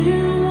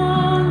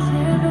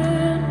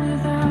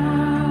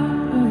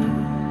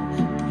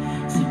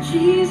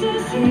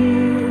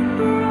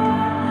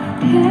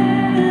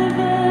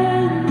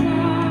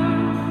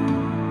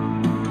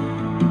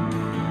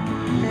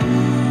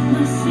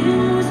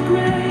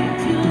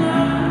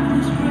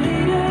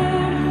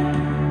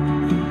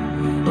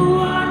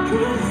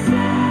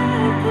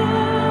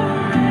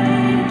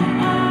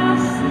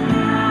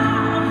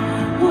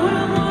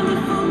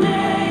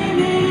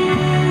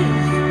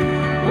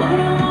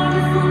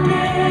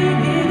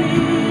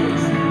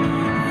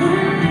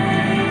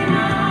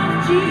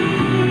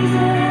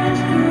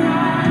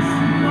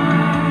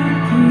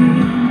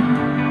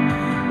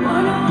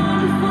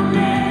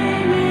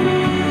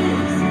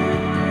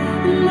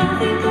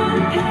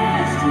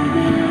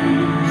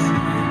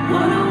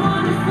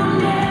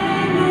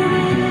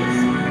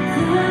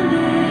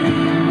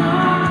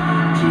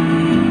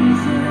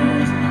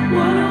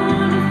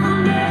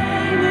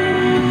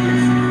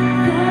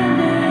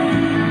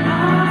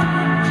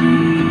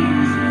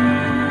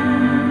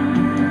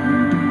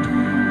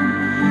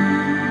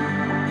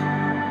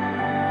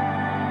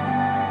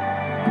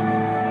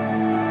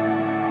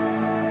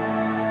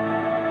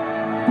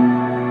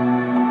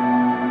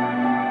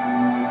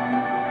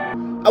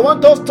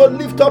want us to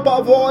lift up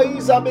our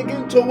voice and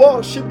begin to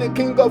worship the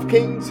King of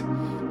Kings.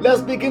 Let's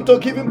begin to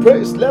give him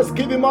praise. Let's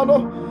give him honor.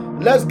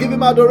 Let's give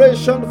him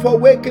adoration for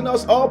waking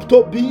us up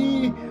to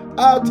be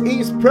at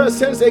his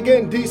presence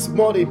again this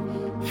morning.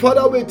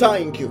 Father, we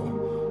thank you.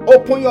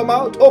 Open your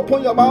mouth,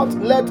 open your mouth.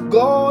 Let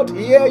God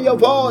hear your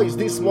voice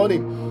this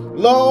morning.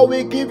 Lord,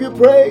 we give you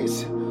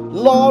praise.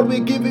 Lord, we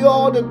give you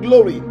all the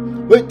glory.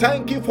 We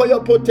thank you for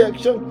your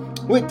protection.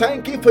 We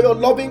thank you for your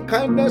loving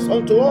kindness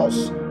unto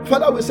us.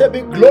 Father, we say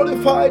be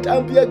glorified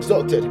and be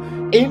exalted.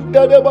 In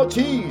the name of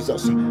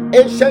Jesus,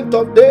 Ancient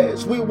of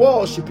Days, we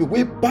worship you.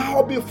 We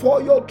bow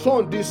before your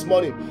throne this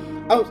morning.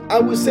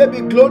 And we say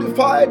be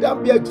glorified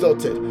and be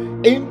exalted.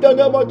 In the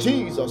name of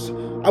Jesus,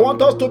 I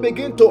want us to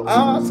begin to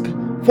ask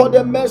for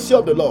the mercy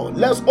of the Lord.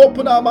 Let's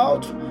open our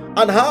mouth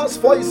and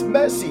ask for his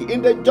mercy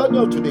in the journey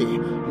of today.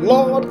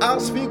 Lord,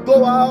 as we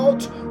go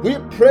out, we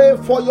pray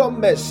for your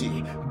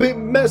mercy. Be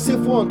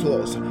merciful unto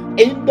us.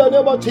 In the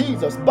name of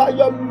Jesus, by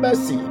your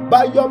mercy,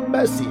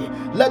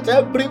 let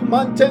every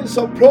mountains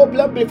of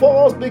problem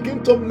before us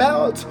begin to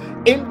melt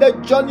in the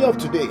journey of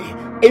today.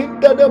 In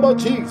the name of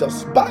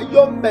Jesus, by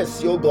your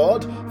mercy, O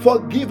God,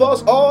 forgive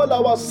us all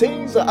our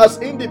sins as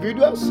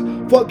individuals.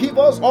 Forgive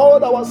us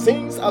all our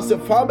sins as a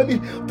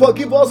family.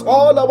 Forgive us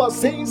all our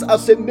sins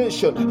as a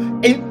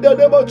nation. In the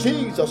name of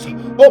Jesus,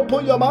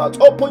 open your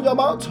mouth, open your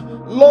mouth.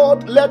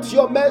 Lord, let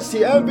your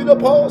mercy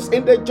envelop us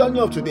in the journey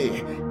of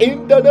today.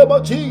 In the name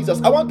of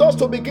Jesus, I want us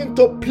to begin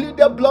to plead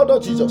the blood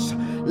of Jesus.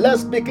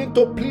 Let's begin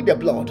to plead the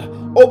blood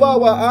over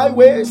our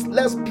highways.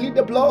 Let's plead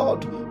the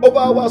blood over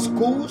our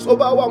schools,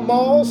 over our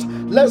malls.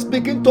 Let's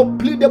begin to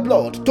plead the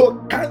blood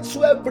to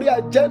cancel every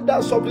agenda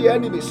of the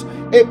enemies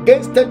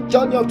against the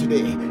journey of today.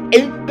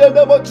 In the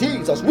name of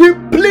Jesus, we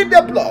plead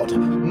the blood.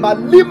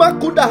 Malima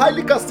kunda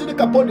halika sini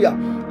kaponia.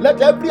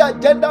 Let every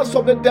agenda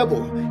of the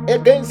devil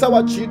against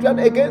our children,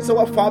 against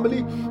our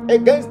family,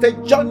 against the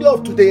journey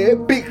of today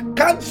be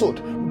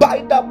cancelled by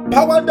the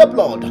power and the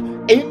blood.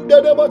 In the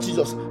name of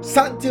Jesus,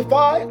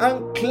 sanctify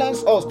and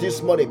cleanse us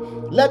this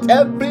morning. Let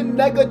every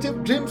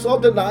negative dreams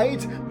of the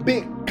night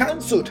be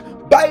cancelled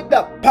by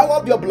the power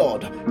of your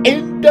blood.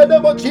 In the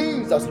name of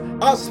Jesus,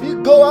 as we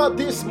go out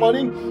this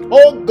morning,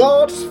 oh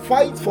God,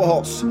 fight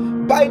for us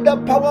by the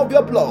power of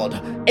your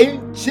blood.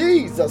 In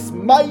Jesus'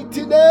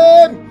 mighty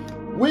name,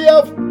 we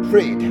have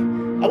prayed.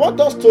 I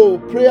want us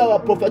to pray our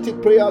prophetic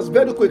prayers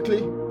very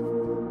quickly.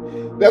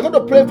 We are going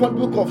to pray from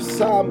the book of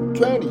Psalm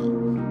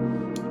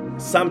 20.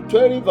 Psalm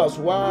 20 verse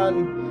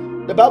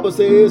 1. The Bible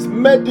says,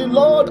 may the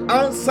Lord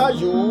answer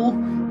you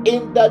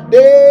in the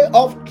day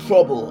of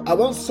trouble. I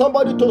want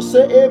somebody to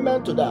say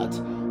amen to that.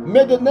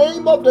 May the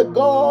name of the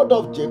God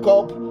of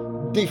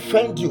Jacob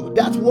defend you.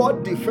 That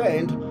word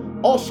defend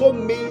also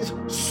means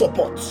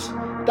support.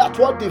 That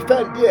word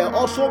defend here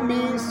also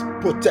means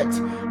protect.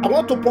 I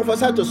want to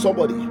prophesy to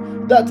somebody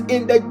that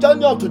in the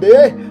journey of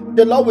today,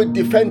 the Lord will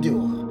defend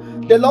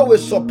you, the Lord will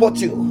support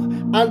you,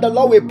 and the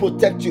Lord will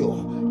protect you.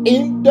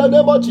 In the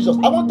name of Jesus,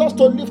 I want us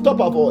to lift up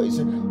our voice.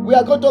 We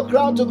are going to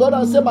cry out to God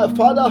and say, my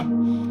Father,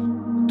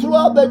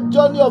 throughout the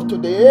journey of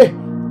today,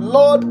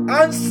 Lord,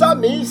 answer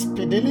me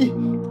speedily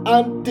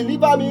and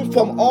deliver me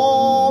from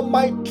all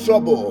my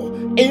trouble.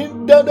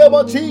 In the name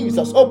of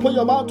Jesus, open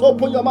your mouth,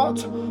 open your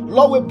mouth.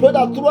 Lord, we pray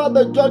that throughout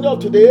the journey of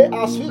today,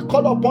 as we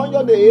call upon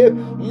your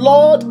name,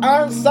 Lord,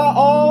 answer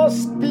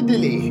us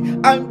speedily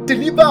and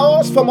deliver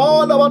us from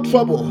all our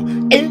trouble.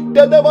 In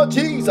the name of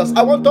Jesus,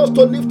 I want us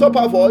to lift up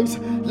our voice.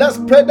 Let's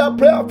pray that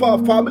prayer for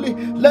our family.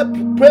 Let's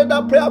pray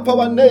that prayer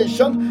for our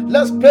nation.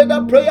 Let's pray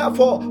that prayer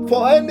for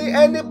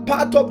any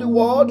part of the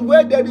world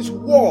where there is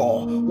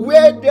war,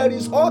 where there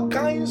is all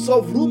kinds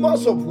of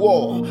rumors of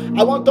war.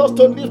 I want us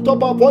to lift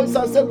up our voice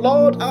and say,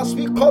 Lord, as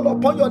we call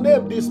upon your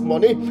name this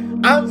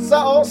morning, answer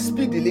us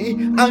speedily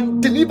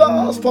and deliver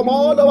us from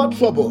all our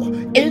trouble.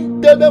 In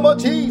the name of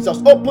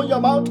Jesus, open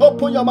your mouth,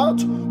 open your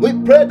mouth. We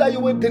pray that you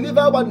will deliver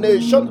our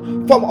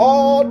nation from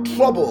all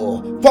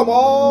trouble, from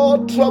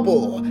all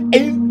trouble.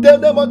 In the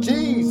name of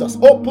Jesus,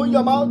 open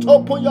your mouth,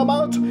 open your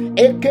mouth.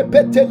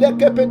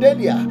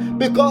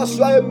 Because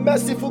you are a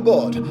merciful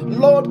God.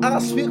 Lord,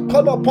 as we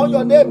call upon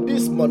your name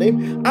this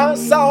morning,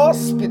 answer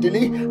us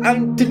speedily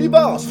and deliver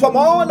us from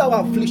all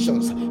our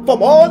afflictions,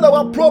 from all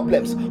our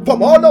problems,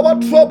 from all our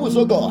troubles,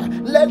 oh God.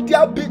 Let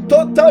there be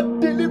total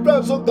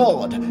deliverance, oh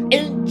God.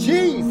 In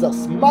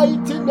Jesus'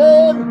 mighty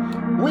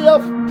name, we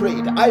have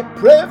prayed. I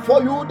pray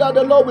for you that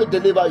the Lord will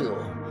deliver you.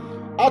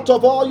 Out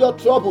of all your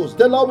troubles,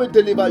 the Lord will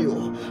deliver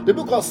you. The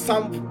book of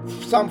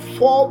Psalm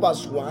 4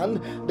 verse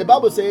 1, the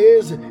Bible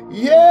says,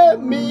 hear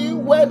me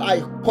when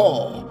I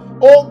call,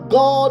 O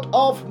God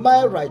of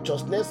my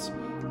righteousness.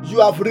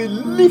 You have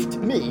relieved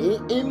me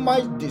in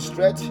my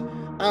distress,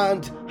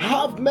 and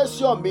have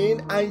mercy on me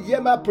and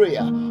hear my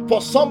prayer.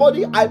 For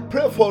somebody, I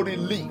pray for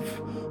relief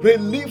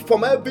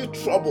from every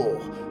trouble,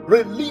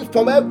 relief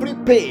from every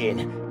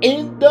pain,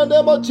 in the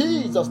name of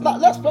Jesus. Now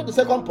let's pray the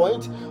second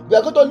point. We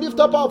are going to lift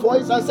up our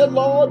voice and say,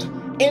 Lord,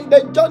 in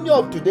the journey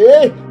of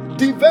today,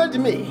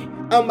 defend me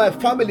and my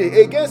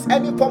family against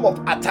any form of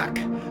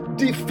attack.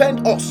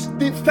 Defend us,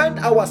 defend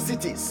our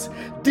cities,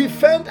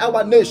 defend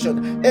our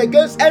nation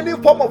against any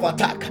form of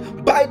attack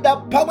by the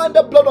power and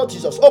the blood of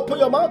Jesus. Open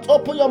your mouth,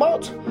 open your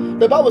mouth.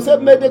 The Bible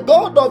said, may the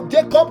God of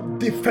Jacob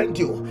defend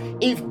you.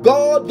 If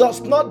God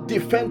does not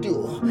defend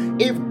you,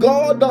 if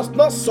God does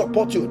not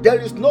support you, there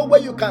is no way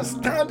you can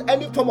stand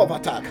any form of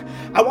attack.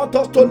 I want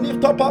us to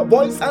lift up our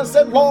voice and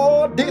say,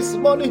 Lord, this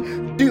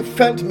morning,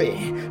 defend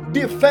me,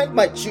 defend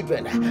my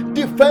children,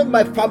 defend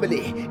my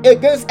family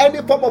against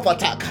any form of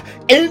attack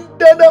in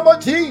the name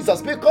of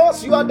Jesus,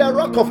 because you are the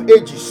rock of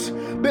ages.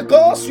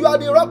 Because you are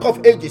the rock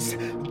of ages,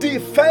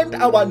 defend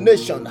our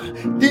nation,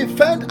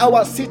 defend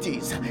our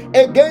cities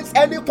against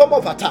any form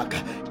of attack.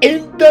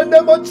 In the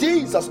name of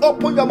Jesus,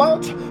 open your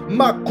mouth.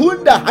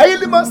 Makunda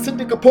Hailima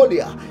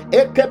Syndikapolia,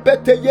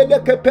 Ekepete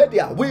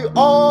Yelekepedia. We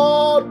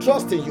all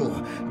trust in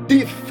you.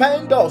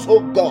 Defend us,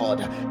 oh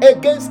God,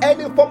 against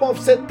any form of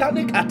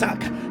satanic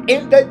attack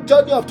in the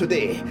journey of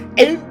today.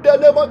 In the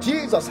name of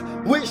Jesus,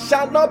 we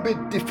shall not be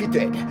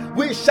defeated.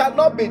 We shall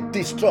not be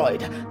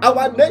destroyed.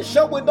 Our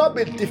nation will not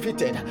be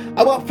defeated.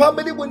 Our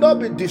family will not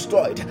be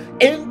destroyed.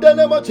 In the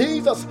name of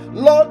Jesus,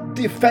 Lord,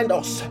 defend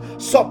us,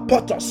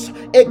 support us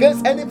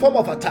against any form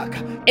of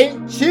attack.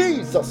 In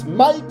Jesus'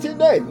 mighty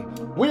name,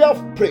 we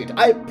have prayed.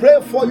 I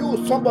pray for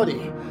you,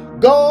 somebody.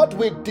 God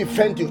will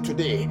defend you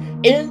today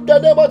in the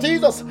name of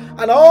Jesus,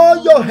 and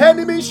all your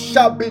enemies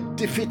shall be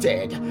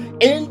defeated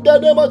in the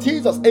name of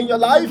Jesus. In your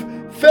life,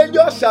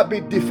 failure shall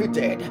be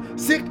defeated,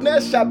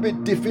 sickness shall be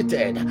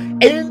defeated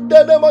in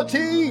the name of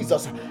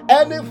Jesus.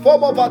 Any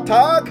form of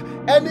attack,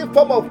 any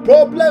form of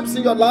problems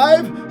in your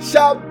life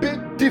shall be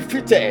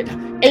defeated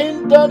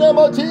in the name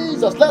of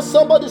Jesus. Let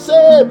somebody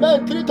say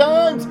amen 3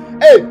 times.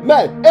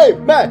 Amen,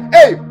 amen,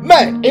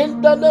 amen.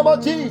 In the name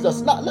of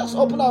Jesus. Now let's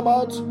open our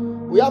mouths.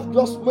 We have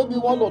just maybe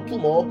 1 or 2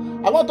 more.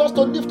 I want us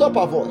to lift up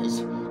our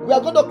voice. We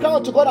are going to cry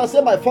unto God and say,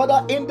 my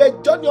Father, in the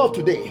journey of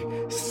today,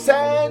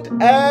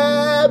 send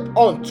help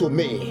unto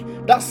me.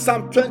 That's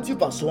Psalm 20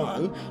 verse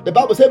 1. The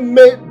Bible says,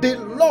 may the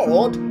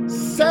Lord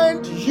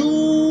send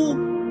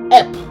you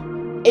help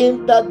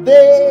in the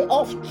day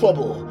of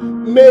trouble.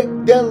 May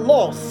the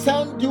Lord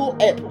send you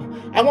help.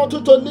 I want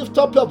you to lift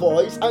up your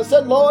voice and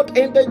say, Lord,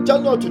 in the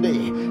journey of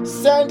today,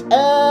 send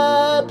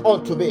help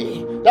unto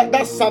me.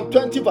 That's Psalm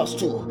 20 verse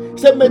 2.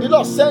 Say, may the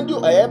Lord send you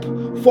help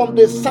from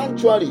the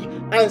sanctuary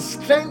and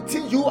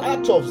strengthen you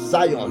out of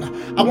Zion.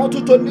 I want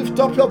you to lift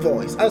up your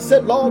voice and say,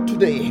 Lord,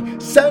 today,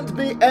 send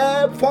me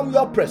help from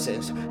your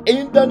presence.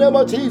 In the name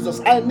of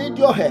Jesus, I need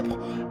your help.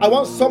 I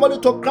want somebody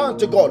to cry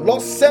to God,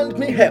 Lord, send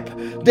me help.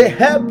 The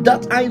help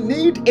that I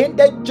need in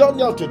the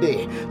journey of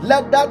today.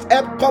 Let that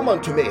help come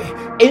unto me.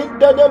 In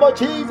the name of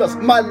Jesus,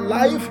 my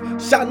life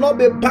shall not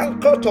be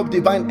bankrupt of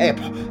divine help.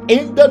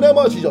 In the name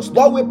of Jesus,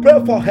 Lord, we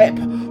pray for help.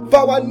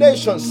 For our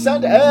nation,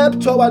 send help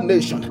to our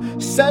nation.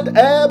 Send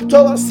help to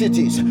our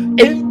cities.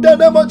 In the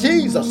name of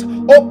Jesus,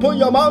 open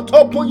your mouth,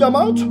 open your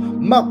mouth.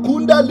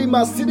 Makunda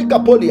Limasidi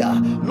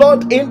Kapolia.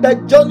 Lord, in the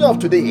journey of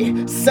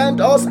today,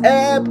 send us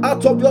help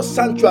out of your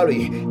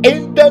sanctuary.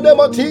 In the name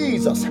of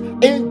Jesus,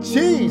 in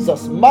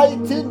Jesus'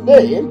 mighty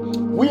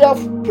name, we have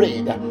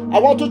prayed. I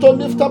want you to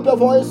lift up your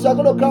voice. You're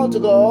going to cry to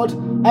God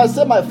and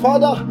say, my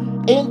Father,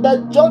 in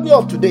the journey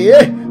of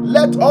today,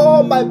 let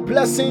all my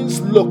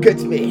blessings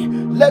locate me.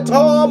 Let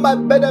all my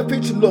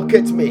benefits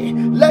locate me.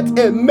 Let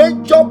a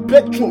major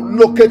breakthrough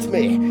locate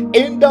me.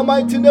 In the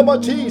mighty name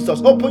of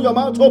Jesus, open your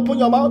mouth, open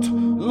your mouth.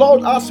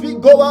 Lord, as we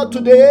go out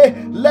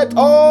today, let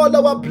all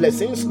our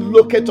blessings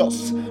locate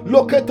us.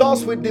 Locate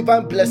us with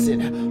divine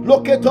blessing.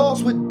 Locate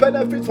us with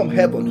benefit from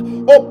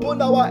heaven.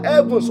 Open our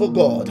heavens, O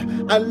God,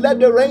 and let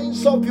the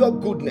rains of your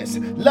goodness,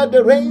 let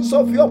the rains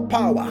of your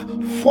power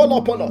fall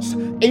upon us.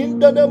 In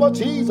the name of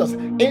Jesus,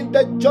 in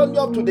the journey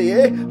of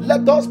today,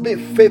 let us be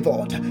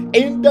favored.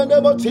 In the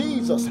name of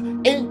Jesus,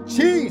 in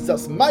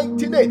Jesus'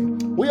 mighty name,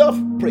 we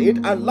have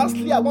prayed. And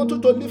lastly, I want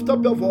you to lift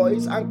up your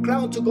voice and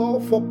cry to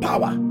God for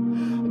power.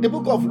 The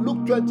book of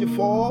Luke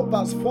 24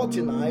 verse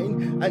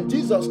 49, and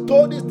Jesus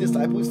told his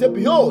disciples, he said,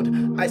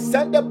 behold, I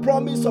send the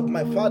promise of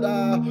my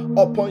Father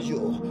upon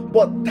you,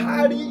 but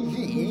tarry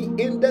ye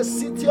in the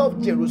city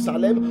of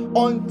Jerusalem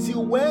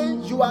until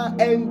when you are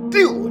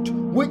endued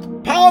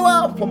with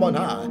power from on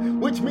high,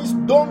 which means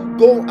don't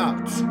go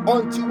out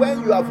until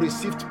when you have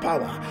received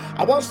power.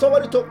 I want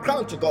somebody to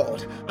cry to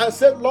God and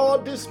say,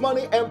 Lord, this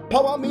morning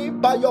empower me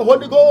by your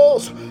Holy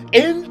Ghost.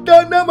 In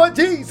the name of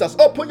Jesus,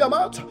 open your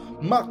mouth.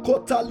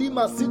 Makota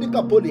Lima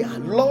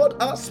Sidikapolia. Lord,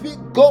 as we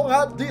go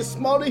out this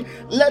morning,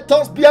 let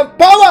us be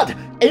empowered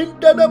in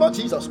the name of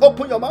Jesus.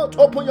 Open your mouth,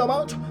 open your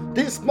mouth.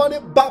 This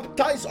morning,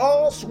 baptize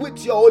us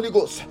with your Holy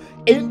Ghost.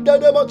 In the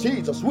name of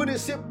Jesus, we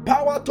receive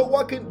power to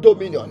walk in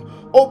dominion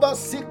over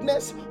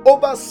sickness,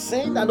 over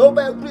sin, and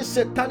over every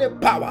satanic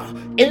power.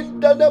 In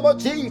the name of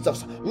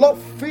Jesus, Lord,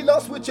 fill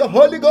us with your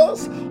Holy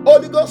Ghost.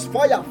 Holy Ghost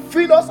fire,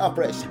 fill us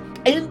afresh.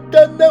 In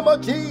the name of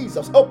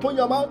Jesus, open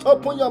your mouth,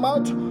 open your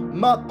mouth.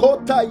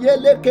 Makota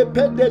yele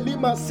kepede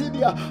lima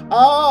sidia.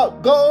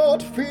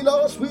 God, fill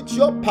us with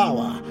your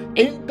power.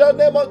 In the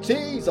name of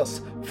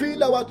Jesus,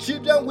 fill our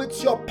children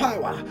with your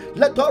power.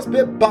 Let us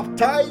be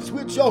baptized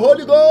with your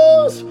Holy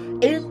Ghost.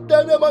 In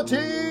the name of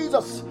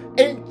Jesus,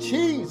 in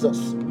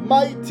Jesus'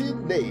 mighty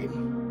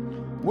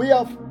name, we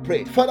have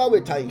prayed. Father, we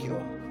thank you.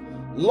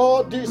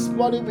 Lord, this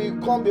morning we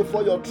come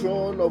before your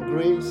throne of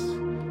grace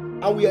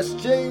and we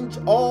exchange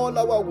all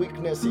our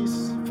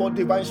weaknesses for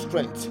divine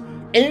strength.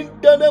 In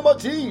the name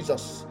of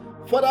Jesus,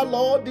 Father,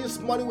 Lord, this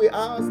morning we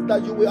ask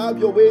that you will have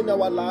your way in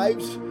our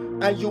lives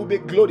and you will be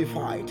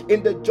glorified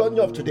in the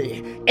journey of today.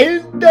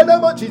 In the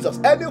name of Jesus,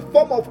 any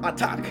form of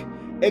attack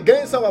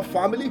against our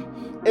family,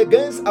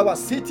 against our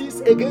cities,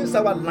 against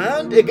our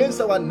land,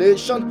 against our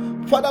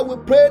nation, Father, we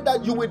pray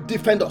that you will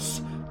defend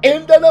us.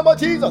 In the name of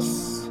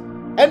Jesus.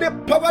 Any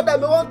power that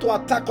may want to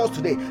attack us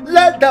today,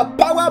 let the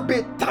power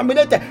be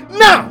terminated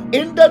now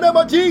in the name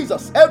of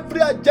Jesus.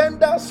 Every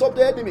agenda of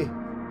the enemy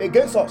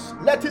against us,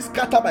 let it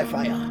scatter by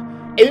fire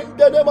in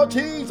the name of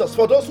Jesus.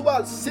 For those who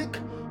are sick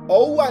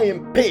or who are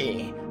in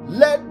pain,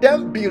 let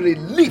them be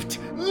relieved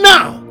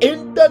now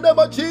in the name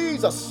of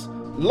Jesus.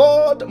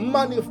 Lord,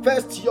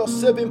 manifest your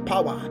saving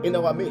power in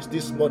our midst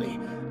this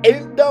morning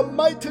in the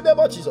mighty name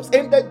of Jesus.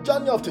 In the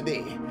journey of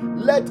today,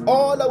 let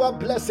all our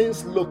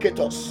blessings locate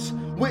us.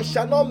 We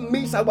shall not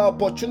miss our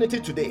opportunity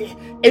today.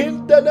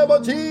 In the name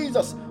of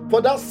Jesus.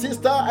 For that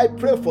sister, I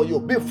pray for you.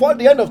 Before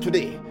the end of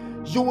today,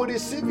 you will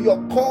receive your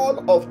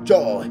call of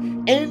joy.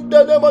 In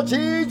the name of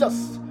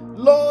Jesus.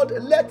 Lord,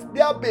 let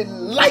there be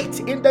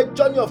light in the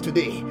journey of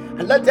today.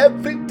 And let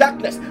every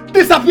darkness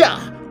disappear.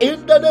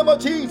 In the name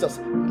of Jesus.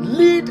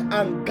 Lead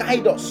and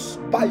guide us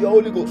by your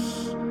Holy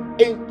Ghost.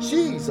 In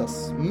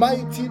Jesus'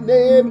 mighty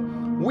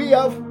name, we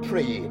have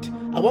prayed.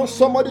 I want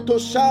somebody to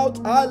shout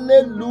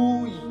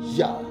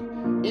hallelujah.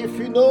 If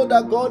you know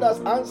that God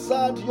has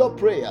answered your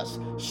prayers,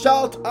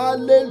 shout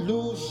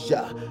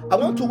hallelujah. I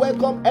want to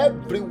welcome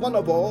every one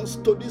of us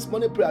to this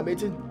morning prayer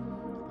meeting.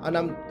 And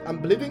I'm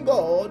believing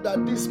God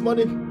that this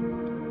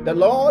morning, the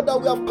Lord that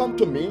we have come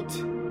to meet,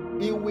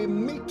 He will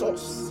meet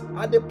us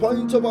at the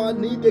point of our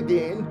need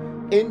again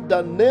in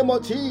the name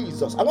of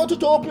Jesus. I want you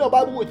to open your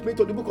Bible with me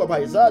to the book of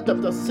Isaiah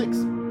chapter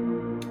 6.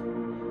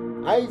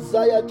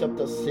 Isaiah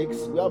chapter 6.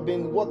 We have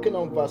been working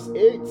on verse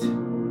 8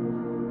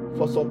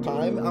 for some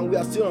time and we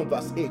are still on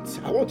verse 8.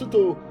 I want you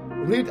to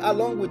read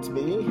along with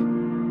me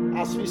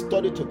as we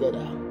study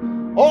together.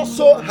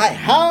 Also, I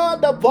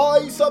heard the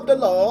voice of the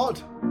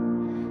Lord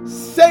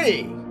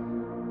saying,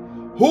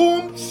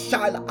 whom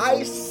shall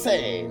I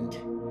send,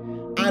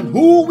 and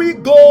who will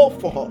go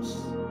for us?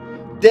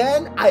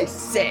 Then I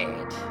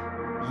said,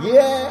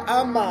 here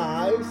am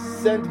I,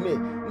 send me.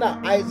 Now,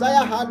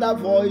 Isaiah heard that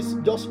voice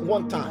just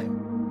one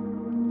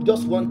time.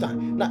 Just one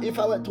time. Now, if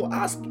I were to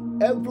ask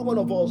every one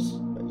of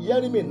us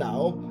hearing me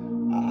now,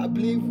 I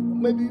believe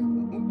maybe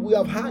we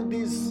have had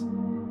this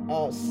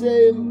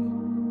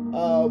same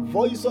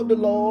voice of the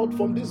Lord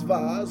from this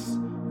verse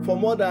for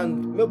more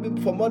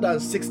than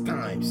 6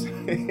 times.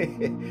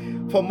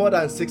 For more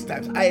than 6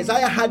 times.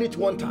 Isaiah had it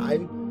one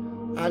time,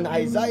 and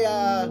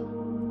Isaiah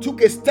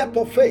took a step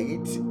of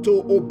faith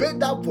to obey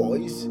that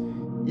voice.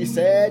 He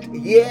said,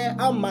 here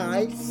am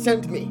I,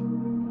 send me.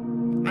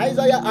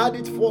 Isaiah had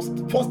it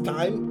first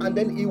time, and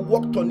then he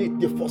worked on it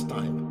the first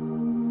time.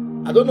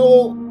 I don't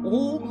know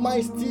who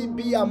might still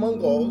be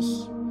among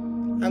us,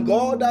 and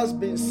God has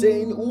been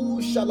saying,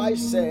 who shall I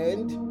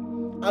send,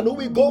 and who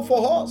will go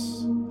for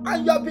us?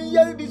 And you have been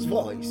hearing this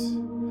voice.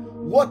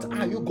 What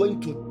are you going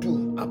to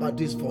do about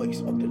this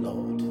voice of the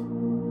Lord?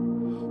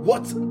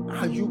 What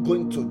are you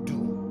going to do?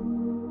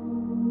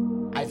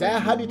 Isaiah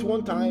had it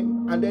one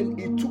time, and then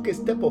he took a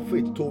step of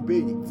faith to obey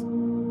it.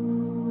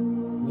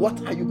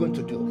 What are you going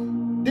to do?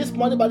 This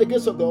morning, by the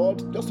grace of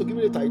God, just to give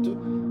you the title,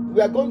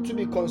 we are going to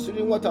be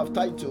considering what I've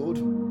titled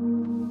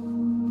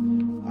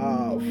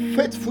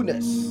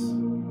Faithfulness.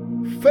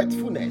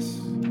 Faithfulness,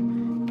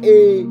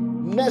 a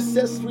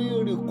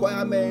necessary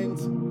requirement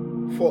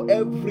for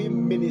every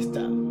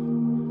minister.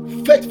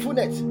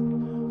 Faithfulness,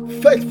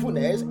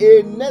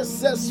 a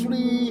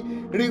necessary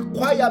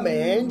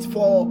requirement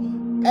for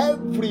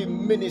every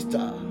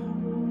minister.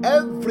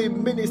 Every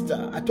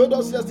minister. I told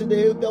us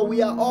yesterday that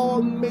we are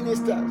all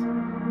ministers.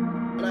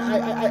 And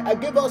I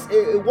gave us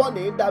a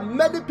warning that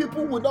many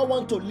people will not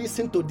want to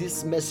listen to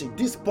this message,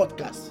 this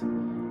podcast.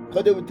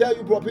 Because they will tell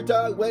you, Bro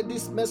Peter, well,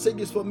 this message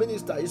is for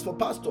ministers, it's for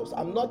pastors.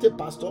 I'm not a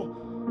pastor.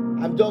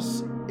 I'm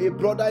just a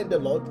brother in the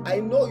Lord. I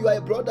know you are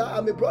a brother.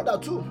 I'm a brother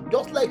too,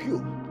 just like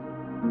you.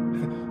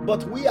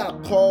 But we are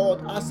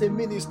called as a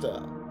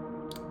minister.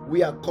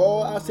 We are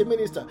called as a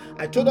minister.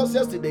 I told us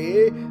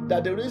yesterday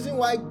that the reason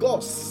why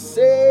God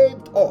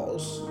saved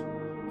us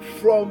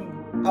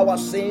from our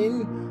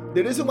sin,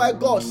 the reason why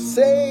God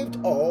saved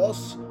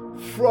us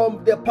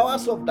from the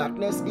powers of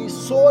darkness is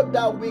so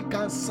that we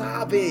can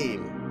serve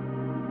Him.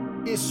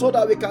 It's so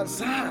that we can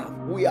serve.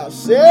 We are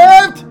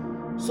saved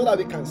so that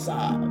we can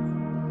serve.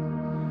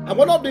 And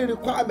one of the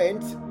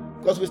requirements,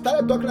 because we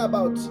started talking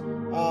about some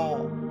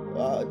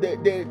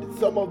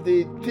of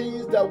the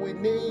things that we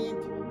need,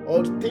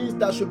 or things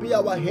that should be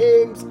our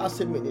aims as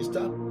a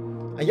minister.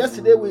 And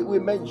yesterday we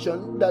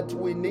mentioned that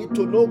we need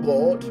to know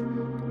God.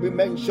 We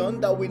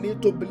mentioned that we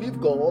need to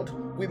believe God.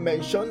 We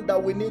mentioned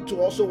that we need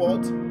to also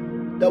what?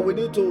 That we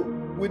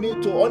we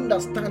need to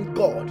understand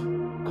God.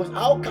 Because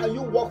how can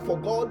you work for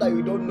God that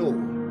you don't know?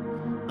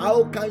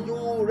 How can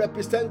you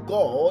represent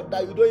God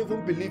that you don't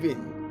even believe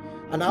in?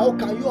 And how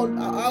can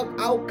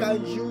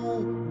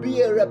you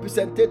be a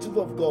representative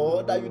of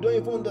God that you don't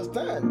even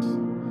understand?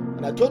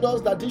 And I told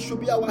us that this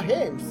should be our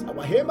aims.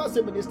 Our aim as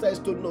a minister is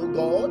to know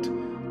God.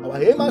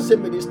 Our aim as a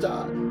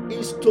minister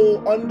is to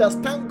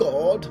understand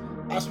God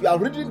as we are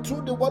reading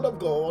through the Word of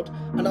God.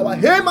 And our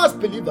aim as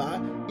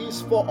believer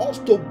is for us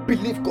to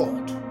believe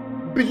God.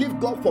 Believe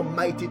God for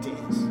mighty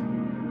things.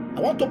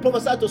 I want to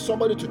prophesy to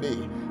somebody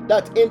today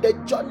that in the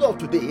journey of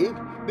today,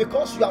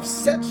 because you have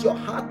set your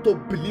heart to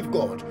believe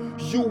God,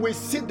 you will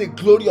see the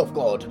glory of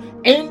God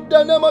in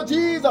the name of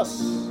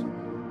Jesus.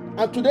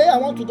 And today I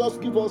want to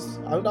just give us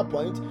another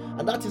point,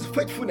 and that is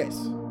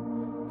faithfulness.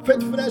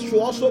 Faithfulness should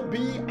also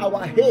be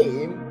our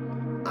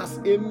aim as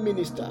a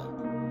minister.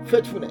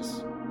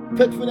 Faithfulness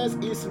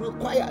is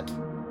required.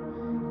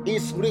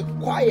 It's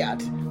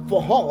required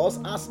for us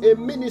as a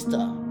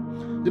minister.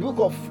 The book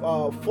of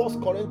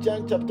 1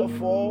 Corinthians chapter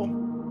 4,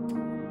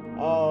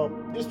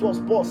 this was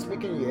Paul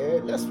speaking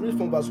here. Let's read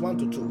from verse 1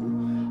 to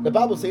 2. The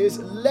Bible says,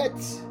 let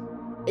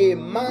a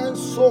man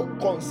so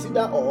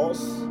consider us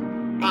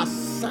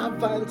as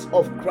servants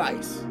of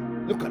Christ.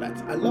 Look at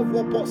that. I love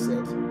what Paul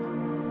said.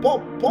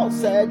 Paul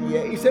said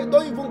here, he said,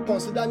 don't even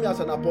consider me as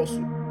an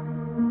apostle.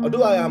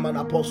 Although I am an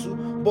apostle,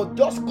 but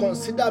just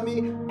consider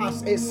me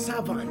as a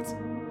servant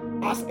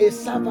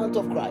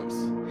of Christ,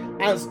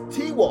 and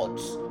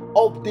stewards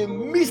of the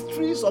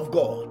mysteries of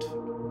God.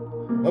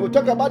 When we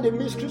talk about the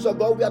mysteries of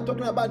God, we are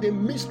talking about the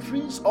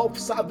mysteries of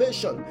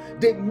salvation,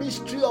 the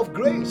mystery of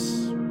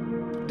grace,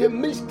 the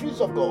mysteries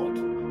of God.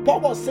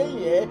 Paul was saying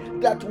here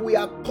that we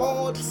are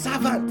called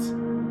servants,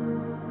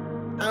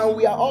 and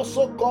we are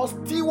also called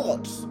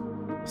stewards.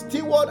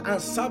 Steward and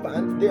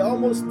servant, they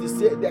almost the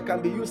same, they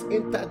can be used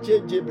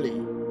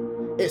interchangeably.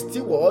 A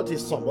steward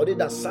is somebody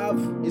that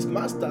serves his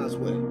master as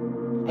well.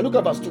 And look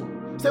at verse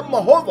 2. Say,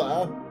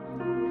 moreover,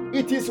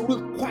 it is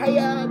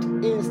required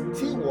in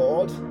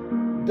stewards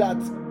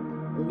that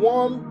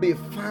one be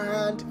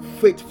found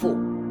faithful.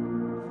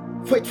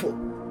 Faithful.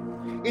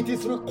 It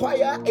is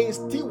required in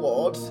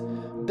stewards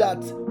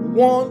that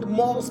one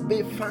must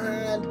be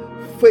found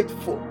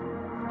faithful.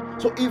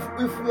 So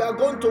if we are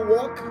going to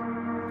work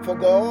for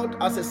God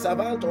as a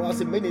servant or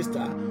as a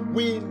minister,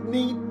 we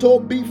need to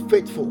be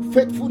faithful.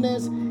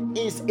 Faithfulness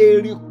is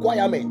a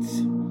requirement.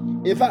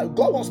 In fact,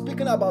 God was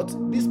speaking about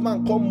this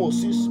man called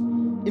Moses.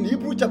 In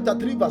Hebrews chapter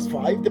 3 verse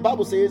 5, the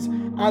Bible says,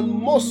 and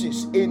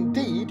Moses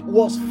indeed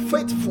was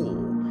faithful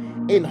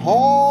in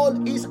all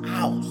his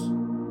house.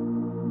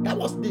 That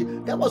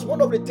was one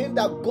of the things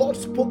that God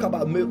spoke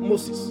about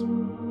Moses.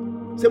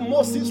 So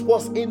Moses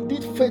was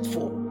indeed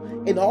faithful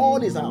in all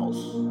his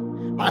house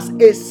as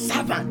a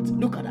servant.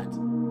 Look at that.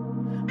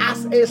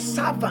 As a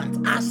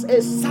servant,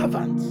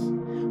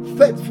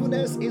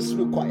 faithfulness is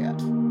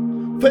required.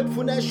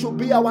 Faithfulness should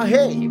be our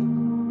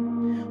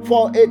aim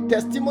for a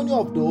testimony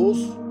of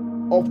those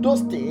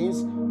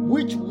things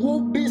which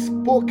will be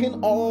spoken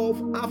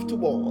of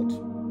afterward.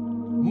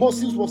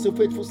 Moses was a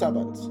faithful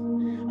servant,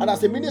 and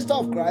as a minister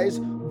of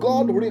Christ,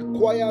 God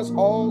requires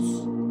us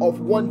of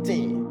one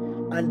thing,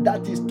 and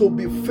that is to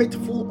be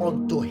faithful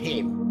unto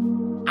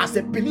Him. As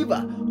a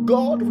believer,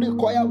 God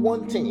requires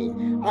one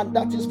thing, and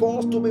that is for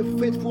us to be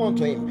faithful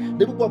unto Him.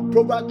 The book of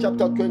Proverbs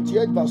chapter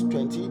 28 verse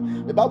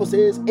 20, the Bible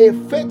says, a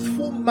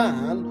faithful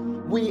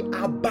man will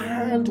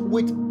abound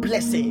with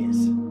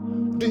blessings.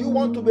 Do you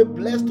want to be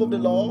blessed of the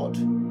Lord?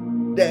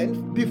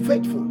 Then be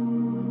faithful.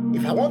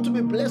 If I want to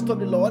be blessed of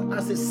the Lord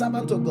as a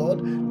servant of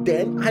God,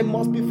 then I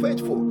must be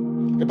faithful.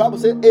 The Bible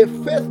says, a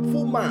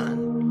faithful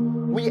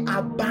man will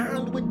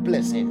abound with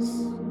blessings,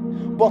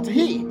 but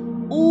he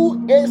who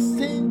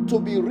hastens to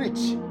be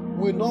rich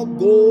will not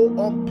go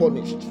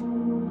unpunished.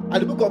 And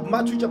the book of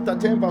Matthew chapter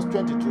 10 verse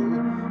 22,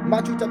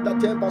 Matthew chapter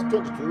 10 verse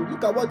 22,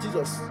 look at what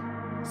Jesus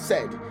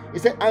said. He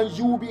said, and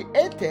you will be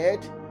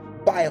hated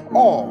by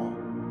all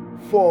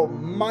for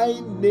my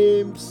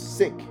name's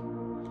sake,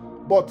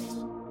 but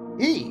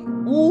he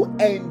who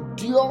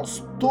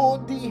endures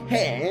to the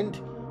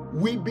end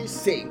will be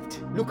saved.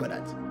 Look at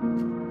that.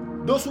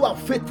 Those who are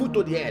faithful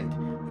to the end,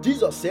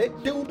 Jesus said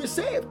they will be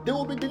saved, they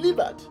will be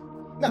delivered.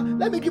 Now,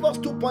 let me give us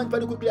 2 points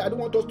very quickly. I don't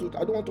want us to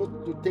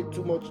take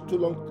too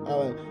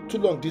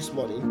long this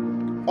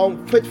morning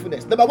on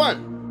faithfulness. Number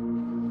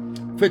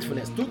one,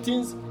 faithfulness. 2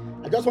 things.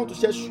 I just want to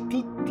share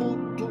two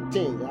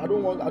things. I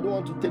don't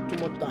want to take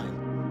too much time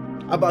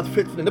about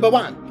faithfulness. Number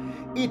one,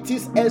 it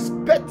is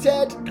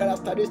expected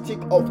characteristic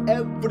of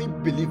every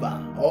believer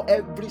or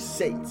every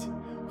saint.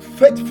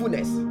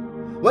 Faithfulness.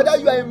 Whether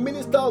you are a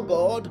minister of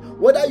God,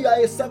 whether you are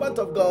a servant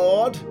of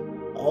God,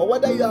 or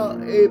whether you are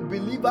a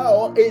believer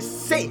or a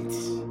saint,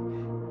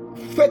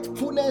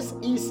 faithfulness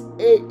is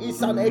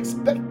an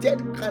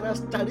expected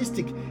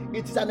characteristic.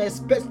 It is an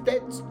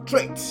expected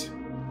trait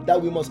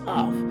that we must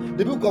have.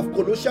 The book of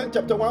Colossians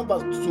chapter 1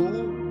 verse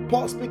 2,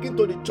 Paul speaking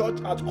to the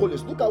church at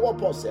Colossus. Look at what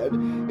Paul said.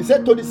 He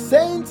said, to the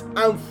saints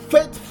and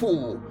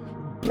faithful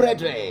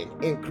brethren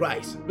in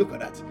Christ. Look at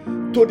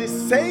that. To the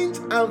saints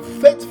and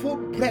faithful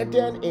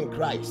brethren in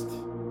Christ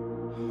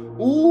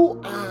who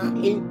are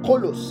in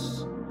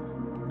Colossus,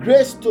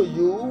 grace to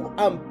you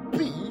and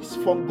peace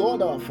from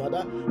God our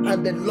Father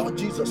and the Lord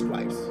Jesus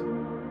Christ.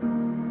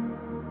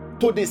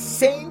 To the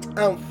saints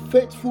and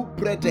faithful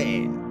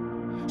brethren.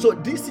 So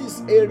this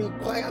is a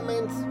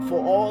requirement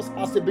for us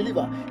as a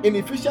believer. In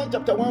Ephesians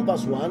chapter 1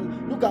 verse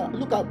 1,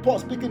 look at Paul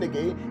speaking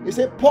again. He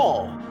said,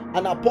 Paul,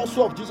 an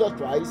apostle of Jesus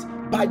Christ,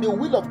 by the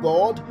will of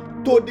God,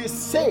 to the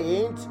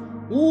saints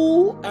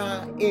who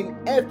are in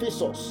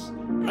Ephesus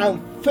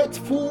and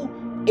faithful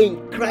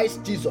in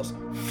Christ Jesus.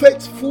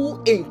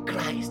 Faithful in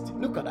Christ.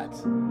 Look at that.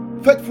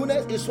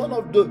 Faithfulness is one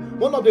of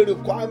the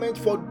requirements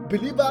for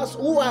believers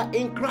who are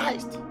in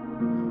Christ.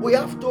 We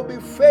have to be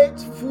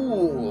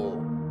faithful.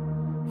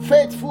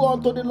 Faithful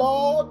unto the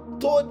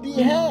Lord to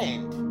the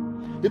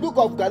end. The book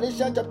of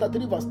Galatians chapter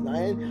 3 verse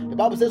 9, the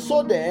Bible says,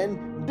 so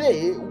then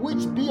they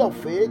which be of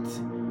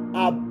faith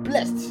are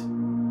blessed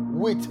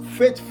with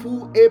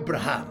faithful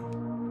Abraham.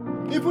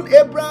 Even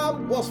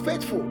Abraham was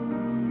faithful.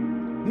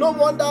 No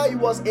wonder he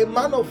was a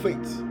man of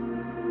faith.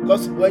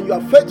 Because when you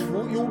are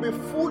faithful, you will be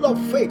full of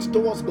faith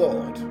towards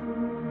God.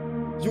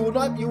 You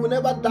will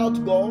never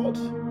doubt God.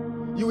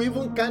 You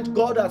even count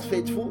God as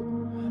faithful.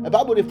 The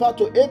Bible refers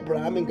to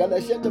Abraham in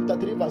Galatians chapter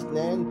 3 verse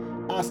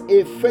 9 as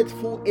a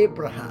faithful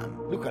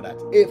Abraham. Look at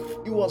that. If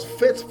he was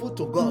faithful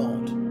to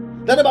God.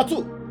 Then number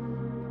 2.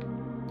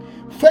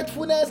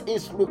 Faithfulness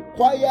is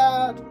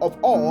required of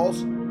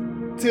us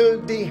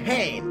till the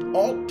end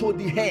or to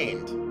the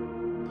end.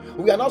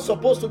 We are not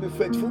supposed to be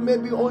faithful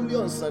maybe only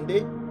on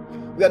Sunday.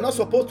 We are not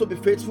supposed to be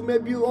faithful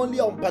maybe only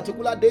on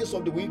particular days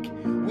of the week.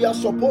 We are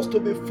supposed to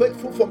be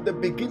faithful from the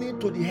beginning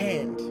to the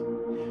end.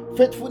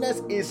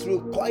 Faithfulness is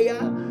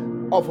required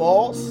of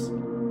us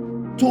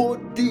to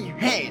the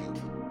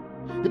end.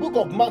 The book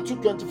of Matthew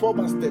 24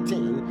 verse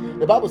 13,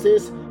 the Bible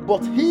says,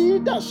 but he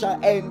that shall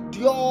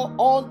endure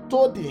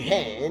unto the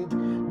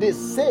end, the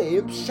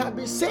same shall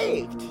be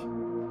saved.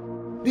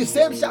 The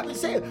same shall be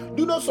saved.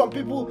 Do you know some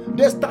people,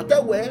 they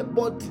started well,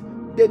 but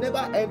they never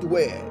end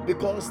well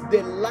because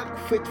they lack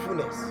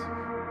faithfulness.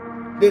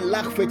 They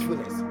lack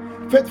faithfulness.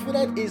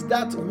 Faithfulness is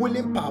that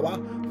willing power.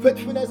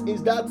 Faithfulness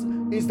is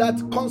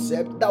that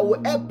concept that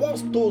will help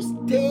us to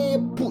stay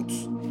put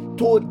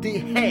to the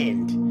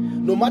end.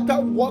 No matter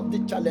what the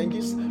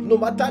challenges, no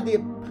matter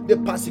the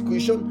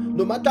persecution,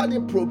 no matter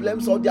the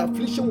problems or the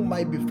affliction we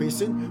might be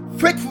facing,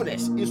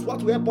 faithfulness is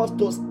what will help us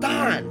to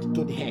stand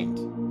to the end.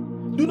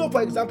 Do you know,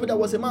 for example, there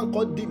was a man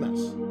called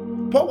Demas.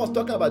 Paul was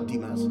talking about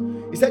Demas.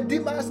 He said,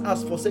 Demas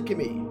has forsaken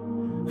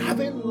me,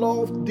 having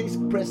loved this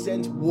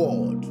present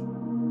world.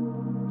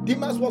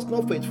 Demas was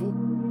not faithful.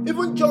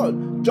 Even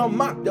John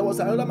Mark, there was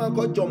another man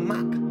called John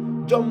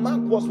Mark. John Mark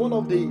was one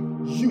of the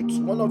youths,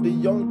 one of the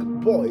young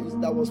boys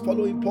that was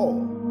following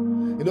Paul.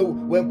 You know,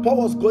 when Paul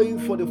was going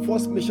for the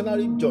first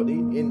missionary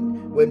journey,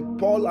 when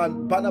Paul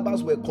and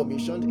Barnabas were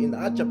commissioned in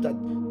Acts chapter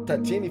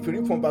 13, if you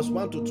read from verse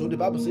 1 to 2, the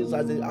Bible says,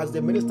 as they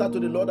ministered to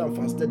the Lord and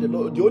fasted, the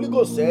Holy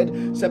Ghost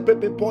said, separate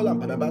me Paul and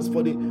Barnabas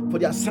for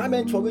the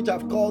assignment for which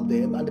I've called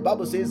them. And the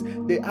Bible says,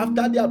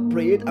 after they had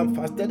prayed and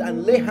fasted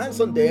and lay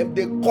hands on them,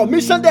 they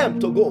commissioned them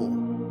to go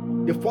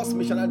the first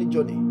missionary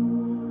journey.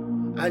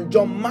 And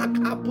John Mark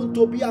happened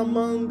to be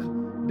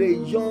among the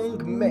young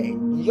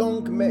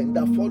men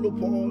that followed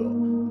Paul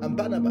and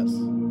Barnabas.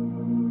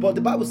 But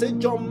the Bible says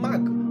John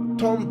Mark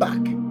turned back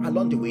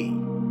along the way.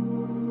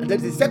 And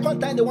then the second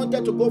time they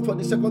wanted to go for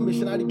the second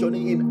missionary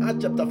journey in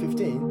Acts chapter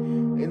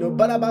 15,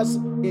 Barnabas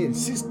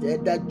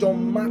insisted that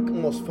John Mark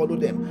must follow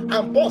them.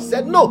 And Paul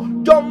said, no,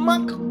 John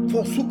Mark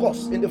forsook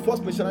us in the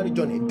first missionary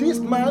journey. This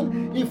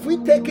man, if we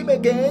take him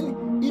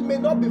again, he may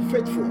not be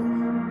faithful.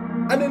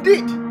 And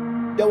indeed,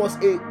 there was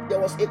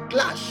a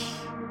clash.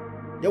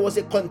 There was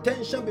a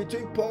contention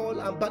between Paul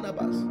and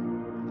Barnabas.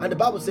 And the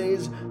Bible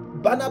says,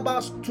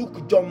 Barnabas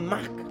took John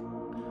Mark,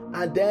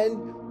 and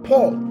then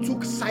Paul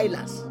took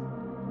Silas.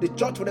 The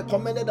church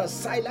recommended that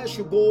Silas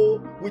should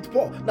go with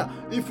Paul. Now,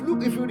 if you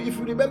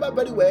remember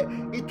very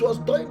well, it was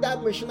during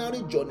that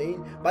missionary journey,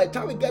 by the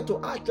time we get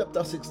to Acts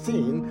chapter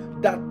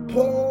 16, that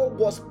Paul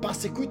was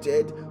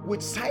persecuted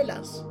with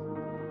Silas.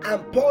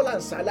 And Paul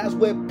and Silas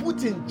were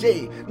put in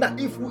jail. Now,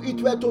 if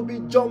it were to be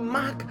John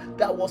Mark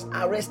that was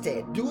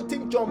arrested, do you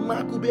think John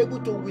Mark would be able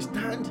to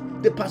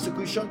withstand the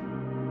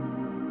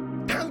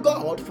persecution? Thank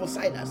God for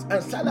Silas.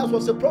 And Silas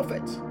was a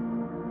prophet.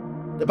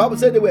 The Bible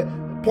said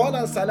Paul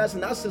and Silas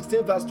in Acts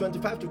 16 verse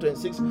 25 to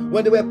 26,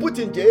 when they were put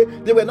in jail,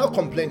 they were not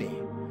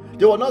complaining.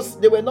 They were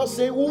not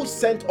saying, who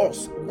sent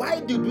us?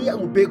 Why did we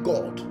obey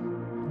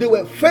God? They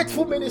were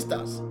faithful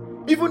ministers.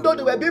 Even though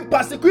they were being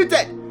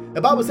persecuted, the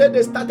Bible said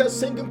they started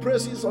singing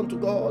praises unto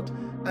God,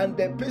 and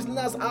the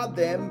prisoners had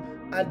them,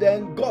 and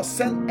then God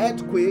sent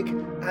earthquake,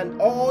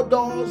 and all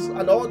doors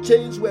and all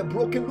chains were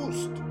broken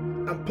loose.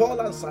 And Paul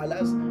and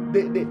Silas,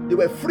 they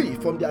were free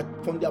from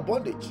their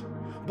bondage.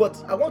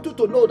 But I want you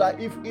to know that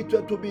if it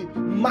were to be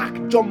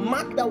John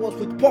Mark that was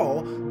with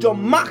Paul,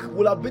 John Mark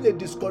would have been a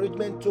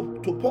discouragement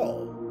to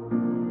Paul.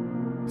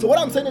 So what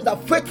I'm saying is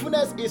that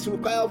faithfulness is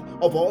required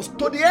of us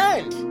to the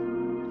end.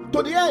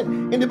 To the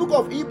end. In the book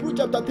of Hebrews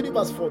chapter 3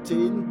 verse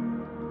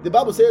 14, the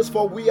Bible says,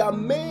 for we are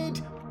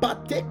made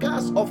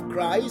partakers of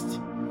Christ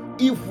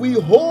if we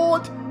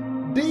hold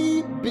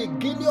the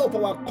beginning of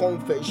our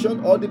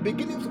confession or the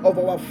beginnings of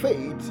our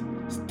faith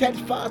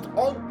steadfast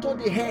unto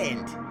the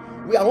end.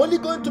 We are only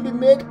going to be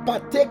made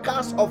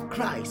partakers of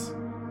Christ.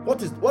 What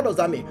does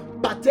that mean?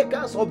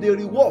 Partakers of the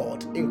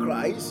reward in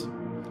Christ,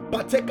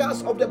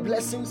 partakers of the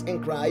blessings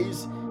in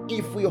Christ,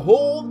 if we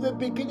hold the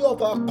beginning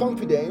of our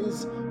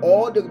confidence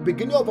or the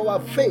beginning of our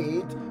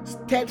faith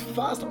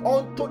steadfast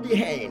unto the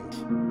end.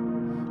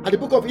 At the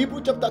book of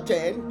Hebrews chapter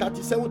 10,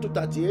 37 to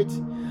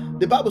 38,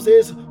 the Bible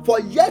says, for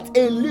yet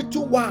a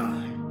little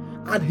while,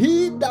 and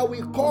he that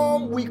will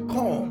come,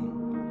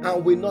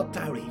 and will not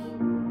tarry.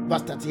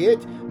 Verse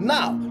 38,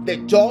 now the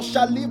just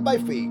shall live by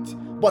faith,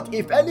 but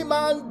if any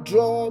man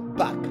draw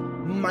back,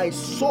 my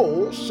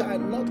soul shall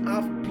not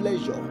have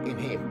pleasure in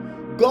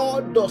him.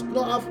 God does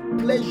not have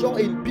pleasure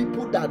in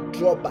people that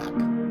draw back,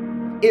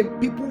 in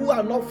people who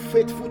are not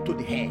faithful to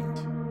the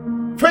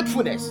end.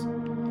 Faithfulness,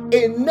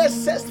 a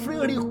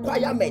necessary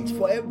requirement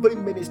for every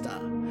minister.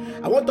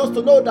 I want us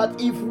to know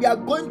that if we are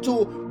going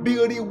to be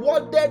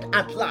rewarded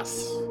at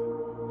last,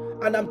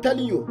 and I'm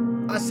telling you,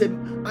 as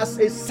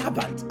a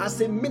servant,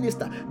 as a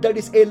minister, there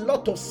is a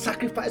lot of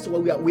sacrifice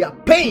where we are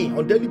paying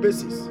on daily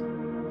basis.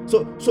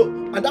 So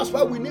and that's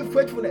why we need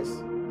faithfulness,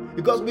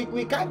 because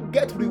we can't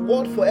get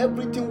reward for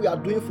everything we are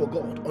doing for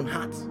God on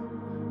heart.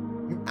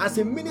 As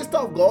a minister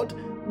of God,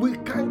 we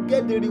can't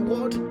get the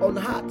reward on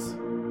heart.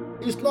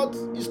 It's not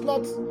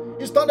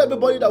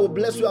everybody that will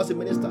bless you as a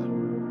minister.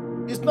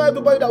 It's not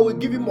everybody that will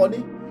give you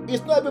money.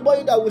 It's not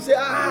everybody that will say, you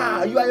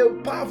are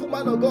a powerful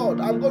man of God,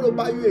 I'm going to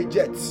buy you a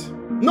jet.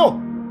 No.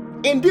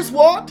 In this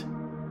world,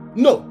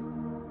 no.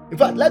 In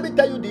fact, let me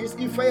tell you this,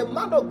 if you're a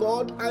man of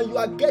God and you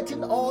are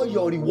getting all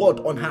your reward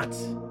on heart,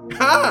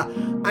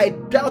 I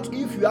doubt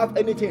if you have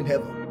anything in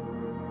heaven.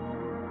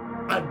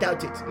 I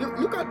doubt it.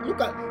 Look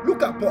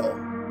at Paul.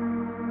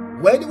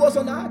 When he was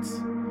on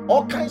earth,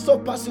 all kinds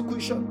of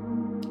persecution,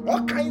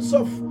 all kinds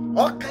of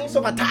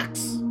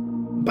attacks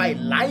by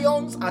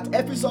lions at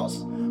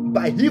Ephesus,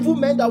 by evil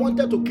men that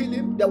wanted to kill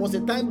him. There was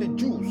a time the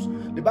Jews,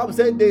 the Bible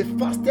said, they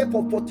fasted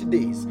for 40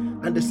 days.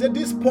 And they said,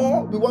 this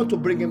Paul, we want to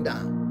bring him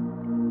down.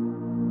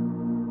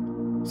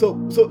 So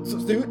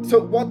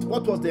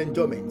what was the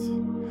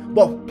enjoyment?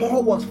 But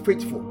Paul was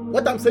faithful.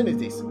 What I'm saying is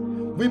this: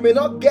 we may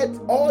not get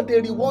all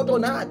the reward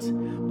on earth,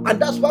 and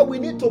that's why we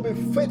need to be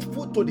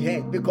faithful to the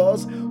end,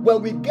 because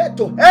when we get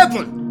to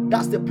heaven,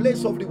 that's the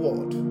place of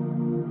reward.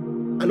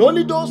 And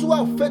only those who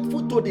are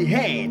faithful to the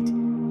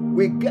end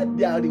will get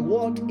their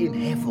reward in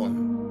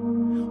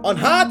heaven. On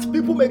earth,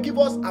 people may give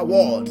us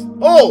awards.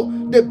 Oh,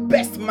 the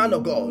best man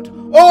of God.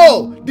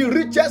 Oh, the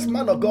richest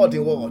man of God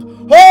in the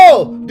world.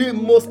 Oh, the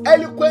most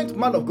eloquent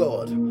man of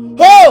God.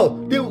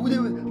 Oh,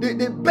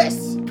 the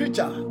best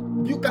preacher.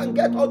 You can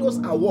get all those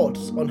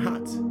awards on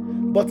earth,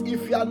 but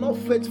if you are not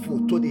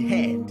faithful to the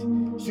end,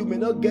 you may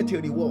not get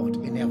a reward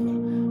in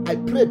heaven. I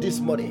pray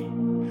this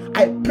morning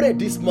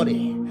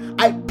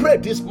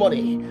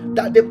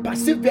that the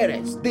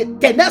perseverance, the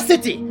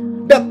tenacity,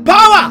 the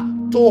power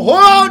to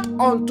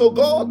hold on to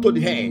God to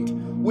the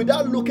end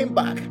without looking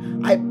back,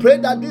 I pray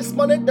that this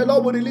morning the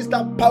Lord will release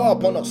that power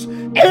upon us.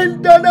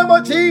 In the name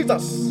of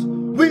Jesus,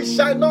 we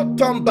shall not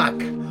turn back.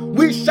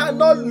 We shall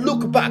not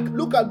look back.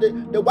 Look at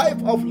the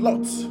wife of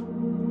Lot,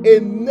 a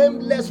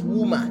nameless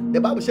woman. The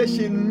Bible says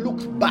she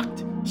looked back.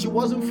 She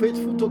wasn't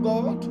faithful to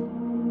God.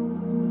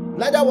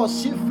 Neither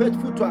was she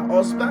faithful to her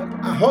husband.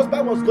 Her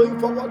husband was going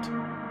forward.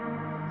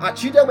 Her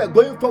children were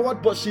going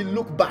forward, but she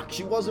looked back.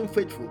 She wasn't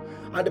faithful.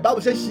 And the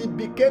Bible says she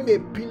became a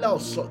pillar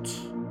of salt.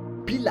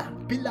 Pillar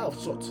of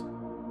salt.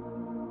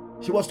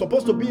 She was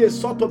supposed to be a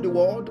salt of the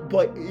world,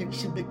 but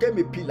she became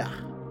a pillar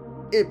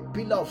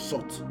of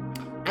salt.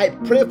 I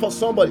pray for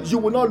somebody. You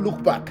will not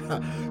look back.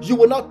 You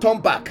will not turn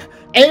back.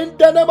 In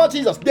the name of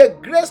Jesus, the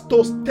grace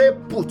to stay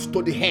put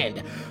to the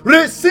end.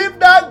 Receive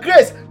that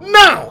grace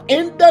now.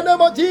 In the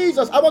name of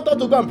Jesus, I want us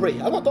to go and pray.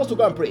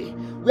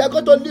 We are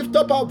going to lift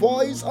up our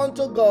voice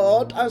unto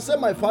God and say,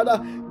 my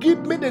Father,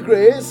 give me the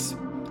grace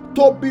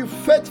to be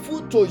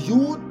faithful to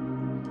you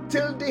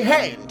till the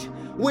end,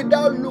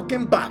 without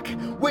looking back,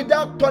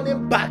 without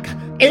turning back.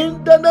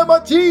 In the name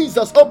of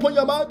Jesus, open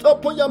your mouth.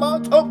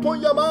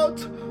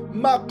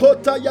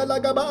 Makota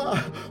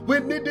Yalagaba. We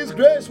need this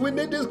grace.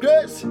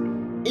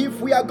 If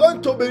we are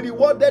going to be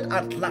rewarded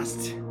at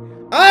last,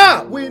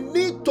 we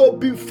need to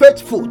be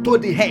faithful to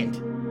the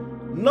end,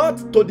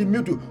 not to the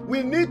middle.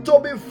 We need to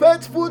be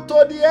faithful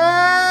to the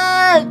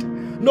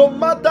end, no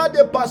matter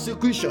the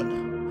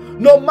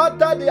persecution, no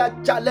matter the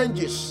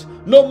challenges,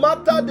 no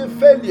matter the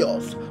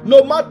failures,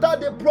 no matter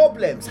the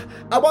problems.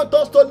 I want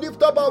us to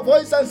lift up our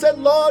voice and say,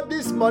 Lord,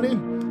 this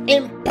morning,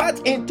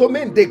 impart into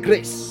me the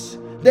grace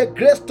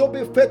to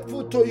be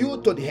faithful to you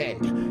to the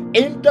end.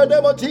 In the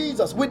name of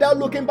Jesus, without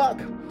looking back,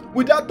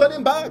 without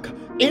turning back.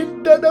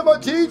 In the name of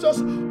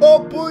Jesus,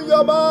 open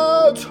your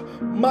mouth.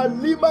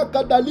 Malima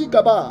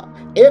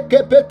Kadalikaba. The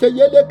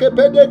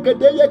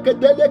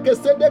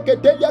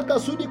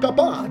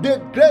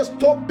grace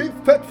to be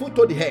faithful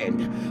to the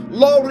end.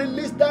 Lord,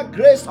 release that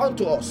grace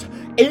unto us.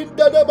 In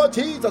the name of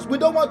Jesus, we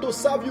don't want to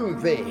serve you in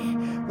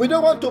vain. We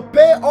don't want to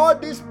pay all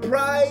this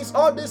price,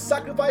 all this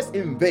sacrifice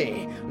in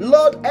vain.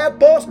 Lord,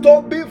 help us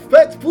to be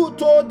faithful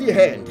to the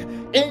end.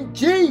 In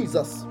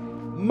Jesus'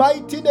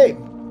 mighty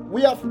name,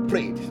 we have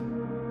prayed.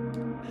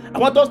 I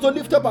want us to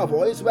lift up our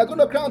voice. We are going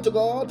to cry unto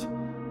God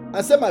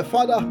and say, my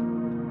Father,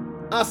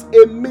 as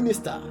a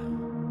minister,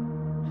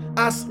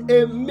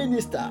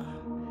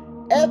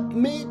 help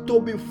me to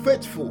be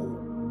faithful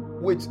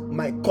with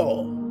my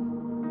call.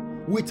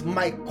 With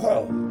my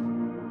call.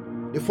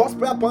 The first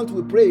prayer point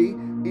we pray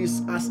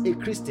is as a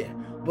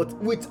Christian, but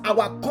with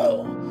our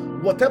call,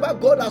 whatever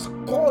God has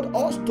called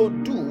us to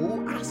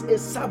do as a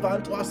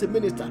servant or as a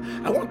minister,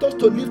 I want us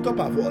to lift up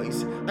our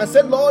voice and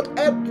say, Lord,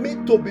 help me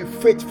to be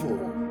faithful.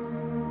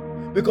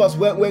 Because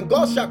when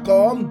God shall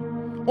come,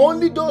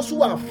 only those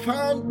who are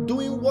found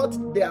doing what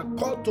they are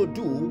called to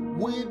do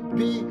will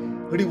be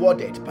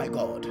rewarded by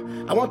God.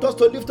 I want us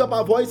to lift up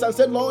our voice and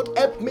say, Lord,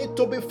 help me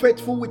to be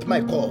faithful with my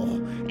call.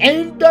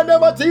 In the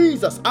name of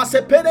Jesus, as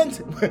a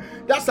parent,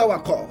 that's our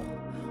call.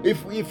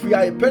 If we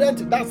are a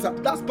parent, that's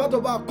part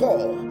of our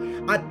call.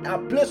 At a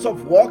place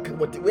of work,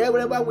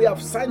 wherever we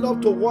have signed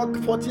up to work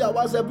 40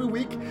 hours every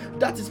week,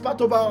 that is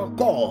part of our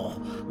call.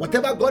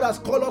 Whatever God has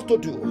called us to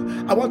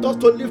do, I want us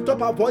to lift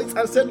up our voice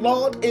and say,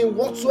 Lord, in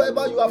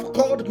whatsoever you have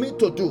called me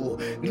to do,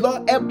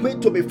 Lord, help me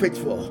to be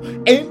faithful.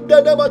 In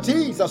the name of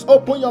Jesus,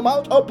 open your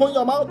mouth, open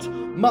your mouth.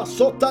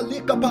 Masota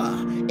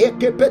likapa,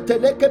 ekepete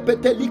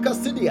lika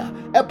sidia.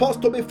 Help us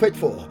to be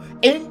faithful.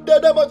 In the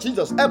name of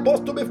Jesus, help us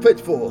to be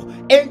faithful.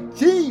 In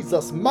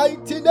Jesus'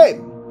 mighty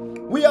name,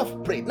 we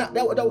have prayed. Now,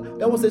 there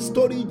was a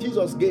story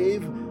Jesus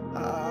gave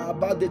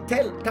about the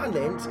 10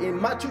 talents in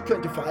Matthew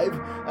 25.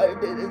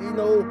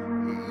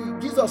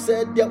 Jesus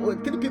said there were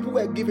 3 people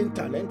were given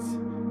talents,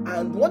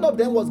 and one of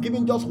them was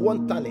given just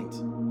 1 talent,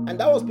 and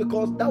that was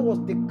because that was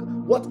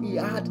what he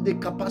had the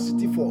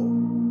capacity for.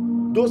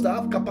 Those that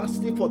have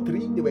capacity for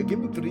 3, they were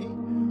given 3.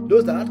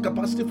 Those that had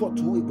capacity for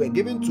 2, were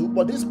given 2.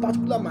 But this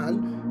particular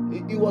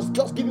man, he was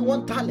just given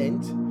 1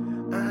 talent,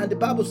 and the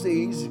Bible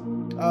says,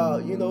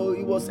 he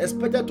was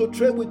expected to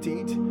trade with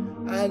it,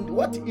 and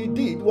what he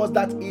did was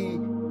that he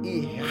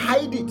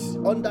hid it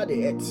under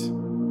the earth.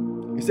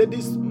 He said,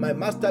 "This my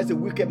master is a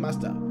wicked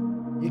master.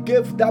 He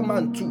gave that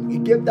man 2, he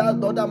gave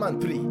that other man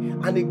 3,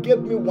 and he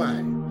gave me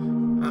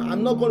 1.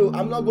 I'm not going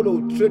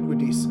to trade with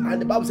this." And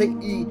the Bible says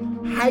he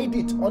hid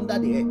it under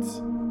the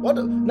earth.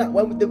 Now,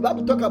 when the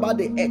Bible talk about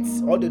the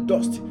earth or the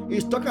dust,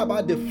 it's talking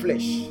about the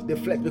flesh,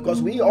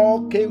 because we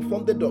all came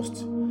from the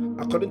dust.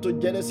 According to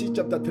Genesis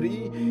chapter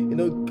 3,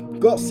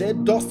 God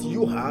said, "Dust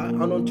you are,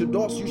 and unto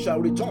dust you shall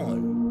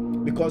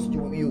return," because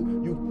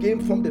you came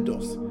from the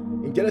dust.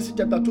 In Genesis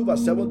chapter 2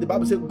 verse 7, the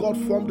Bible says God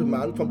formed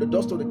man from the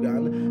dust of the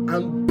ground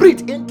and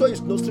breathed into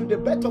his nostril the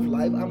breath of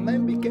life, and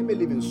man became a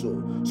living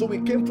soul. So we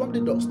came from the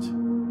dust.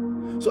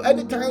 So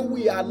anytime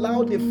we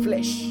allow the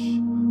flesh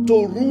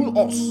to rule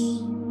us,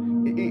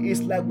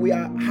 it's like we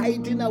are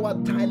hiding our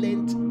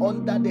talent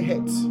under the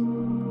head.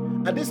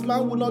 And this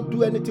man will not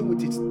do anything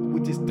with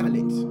his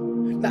talent.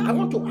 Now I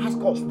want to ask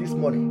us this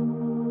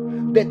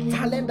morning, the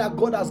talent that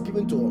God has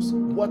given to us,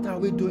 what are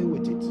we doing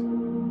with it?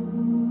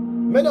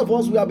 Many of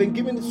us, we have been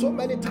given so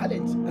many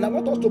talents, and I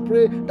want us to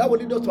pray. That will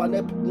lead us to our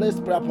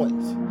next prayer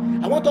point.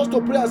 I want us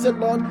to pray and say,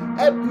 Lord,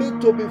 help me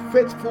to be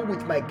faithful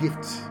with my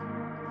gifts.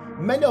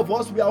 Many of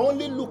us, we are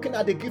only looking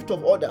at the gift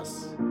of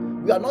others.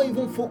 We are not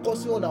even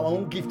focusing on our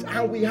own gift,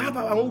 and we have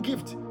our own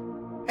gift.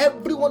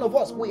 Every one of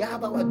us, we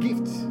have our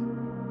gift.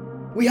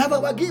 We have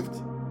our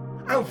gift,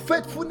 and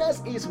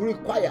faithfulness is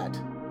required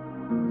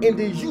in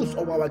the use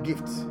of our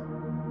gifts.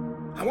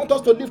 I want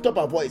us to lift up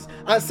our voice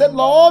and say,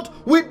 Lord,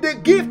 with the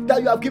gift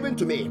that you have given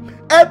to me,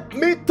 help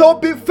me to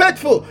be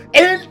faithful.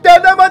 In the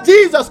name of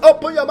Jesus,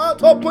 open your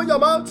mouth, open your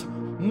mouth.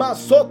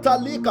 Masota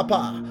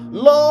likapa.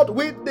 Lord,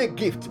 with the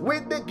gift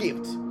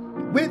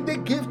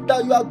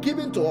that you have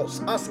given to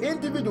us as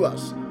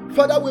individuals,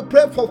 Father, we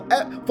pray for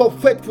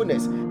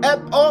faithfulness.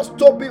 Help us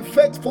to be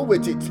faithful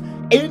with it.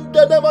 In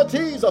the name of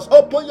Jesus,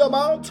 open your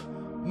mouth.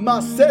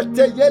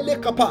 Masete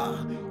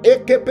yelekapa.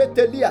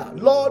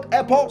 Lord,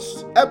 help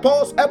us,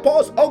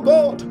 oh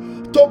God,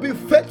 to be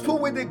faithful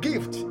with the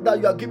gift that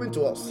you are giving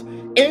to us.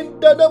 In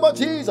the name of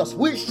Jesus,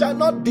 we shall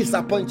not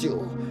disappoint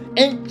you.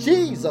 In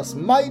Jesus'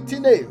 mighty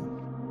name,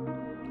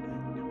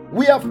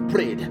 we have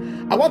prayed.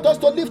 I want us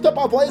to lift up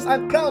our voice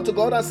and cry out to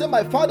God and say,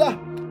 my Father,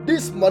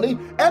 this morning,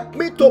 help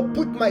me to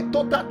put my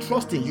total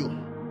trust in you.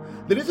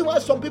 The reason why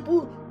some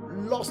people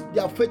lost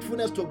their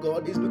faithfulness to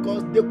God is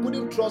because they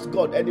couldn't trust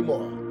God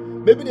anymore.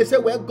 Maybe they say,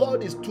 well,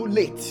 God is too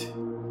late.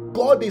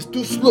 God is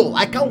too slow.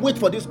 I can't wait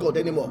for this God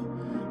anymore.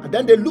 And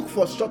then they look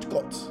for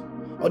shortcuts,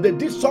 or they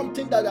did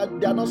something that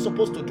they are not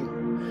supposed to do.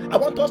 I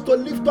want us to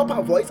lift up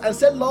our voice and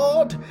say,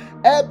 Lord,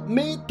 help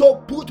me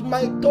to put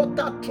my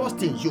total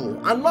trust in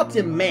you and not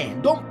in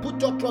men. Don't put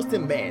your trust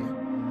in men.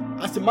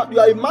 As a man, you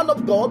are a man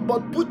of God,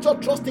 but put your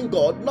trust in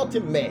God, not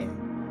in men.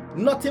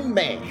 Nothing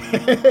man.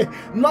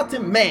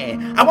 Nothing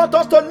man. I want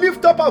us to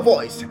lift up our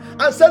voice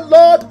and say,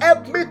 Lord,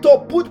 help me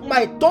to put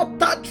my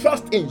total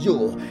trust in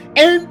you.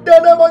 In the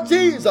name of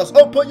Jesus,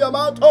 open your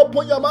mouth,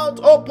 open your mouth,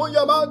 open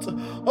your mouth.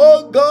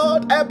 Oh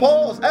God, help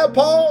us, help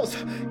us.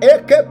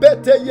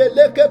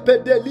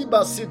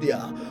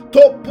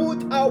 To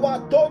put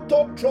our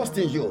total trust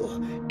in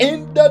you.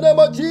 In the name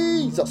of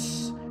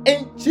Jesus.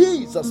 In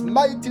Jesus'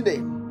 mighty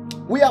name,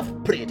 we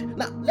have prayed.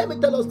 Now, let me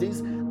tell us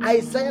this.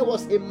 Isaiah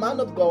was a man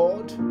of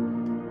God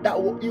that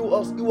he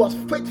was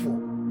faithful.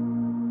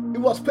 He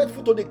was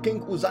faithful to the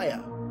king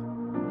Uzziah.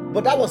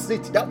 But that was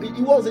it. That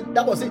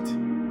was it.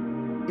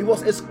 He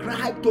was a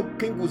scribe to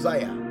King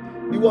Uzziah.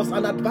 He was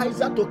an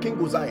advisor to King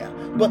Uzziah.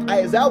 But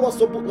Isaiah was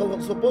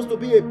supposed to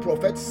be a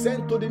prophet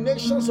sent to the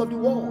nations of the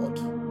world.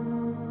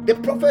 The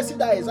prophecy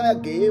that Isaiah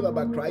gave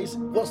about Christ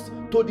was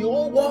to the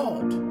whole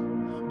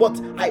world. But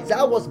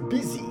Isaiah was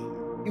busy.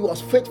 He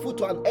was faithful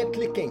to an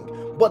earthly king.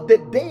 But the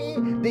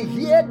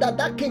year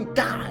that king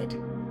died,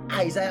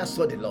 Isaiah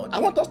saw the Lord. I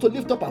want us to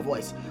lift up our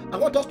voice. I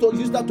want us to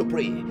use that to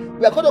pray.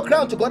 We are going to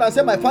cry unto God and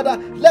say, my Father,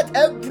 let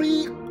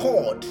every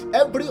cord,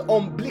 every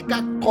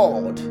umbilical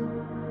cord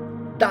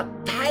that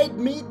tied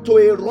me to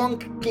a wrong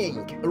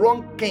king,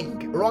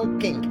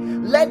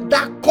 let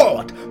that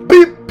cord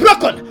be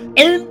broken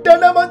in the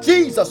name of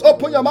Jesus.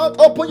 Open your mouth,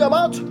 open your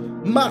mouth.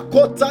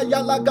 Makota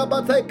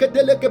yalagabata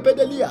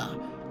kedelia.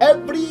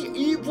 Every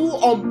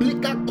evil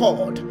umbilical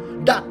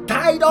cord that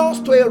tied us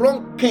to a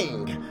wrong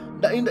king,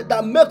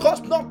 that make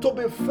us not to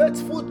be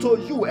faithful to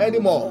you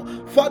anymore.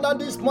 Father,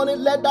 this morning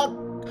let that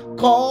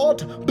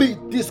cord be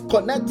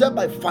disconnected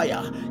by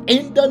fire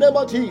in the name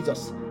of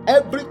Jesus.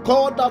 Every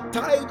cord that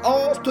tied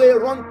us to a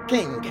wrong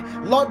king,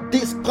 Lord,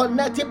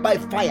 disconnect it by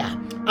fire.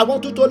 I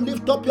want you to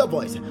lift up your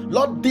voice.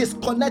 Lord,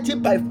 disconnect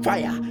it by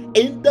fire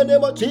in the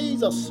name of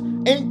Jesus.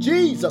 In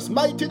Jesus'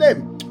 mighty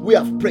name, we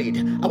have prayed.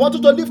 I want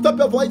you to lift up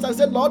your voice and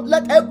say, Lord,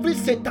 let every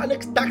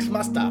satanic tax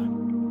master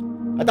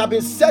that have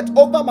been set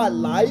over my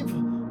life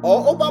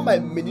or over my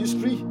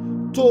ministry,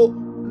 to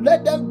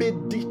let them be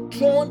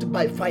dethroned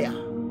by fire.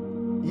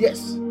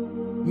 Yes.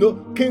 No,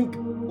 King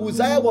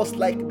Uzziah was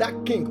like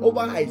that king over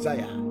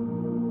Isaiah.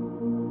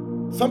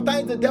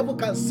 Sometimes the devil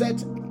can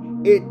set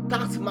a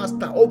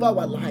taskmaster over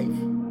our life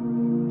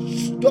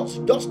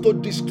just to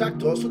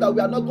distract us so that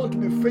we are not going to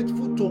be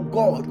faithful to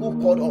God who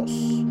called us.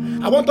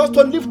 I want us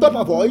to lift up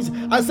our voice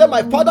and say,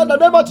 my Father, in the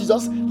name of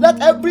Jesus,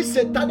 let every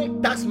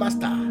satanic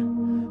taskmaster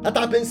that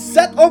have been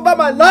set over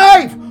my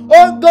life,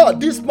 oh God,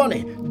 this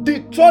morning,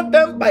 dethrone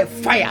them by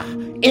fire.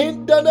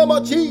 In the name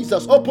of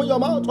Jesus, open your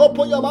mouth,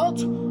 open your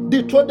mouth.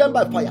 Dethrone them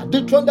by fire,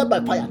 dethrone them by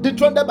fire,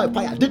 dethrone them by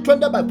fire,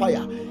 dethrone them by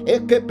fire.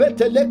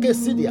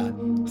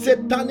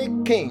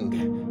 Satanic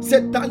king,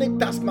 satanic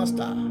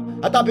taskmaster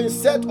that have been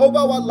set over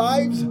our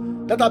lives,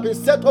 that have been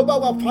set over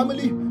our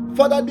family,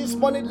 Father, this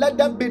morning, let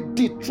them be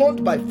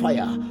dethroned by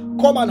fire.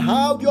 Come and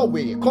have your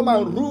way. Come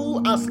and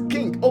rule as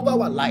king over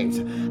our lives.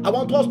 I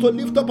want us to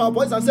lift up our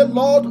voice and say,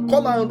 Lord,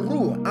 come and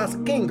rule as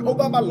king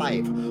over my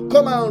life.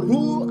 Come and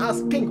rule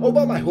as king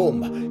over my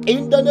home.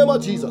 In the name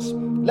of Jesus,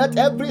 let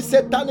every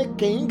satanic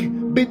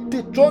king be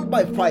dethroned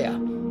by fire.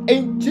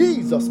 In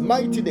Jesus'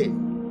 mighty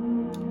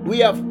name, we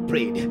have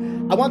prayed.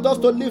 I want us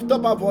to lift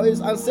up our voice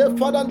and say,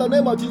 Father, in the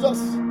name of Jesus,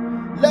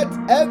 let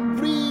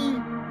every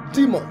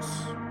demons,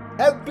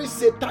 every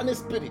satanic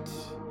spirit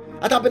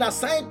that have been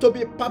assigned to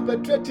be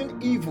perpetrating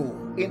evil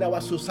in our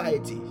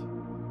society.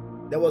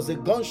 There was a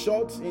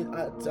gunshot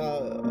at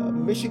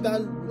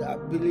Michigan, I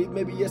believe,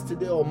 maybe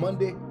yesterday or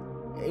Monday.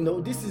 You know,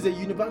 this is a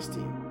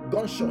university.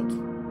 Gunshot.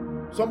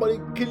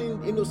 Somebody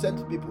killing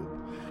innocent people.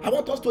 I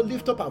want us to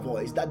lift up our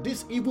voice that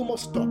this evil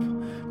must stop.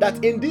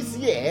 That in this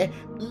year,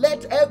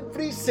 let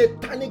every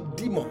satanic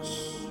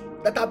demons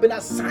that have been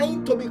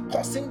assigned to be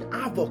causing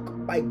havoc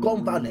by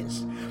gun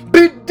violence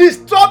be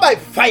destroyed by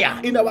fire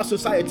in our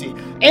society.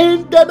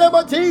 In the name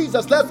of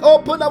Jesus, let's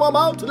open our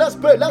mouth. Let's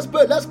pray, let's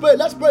pray, let's pray,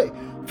 let's pray.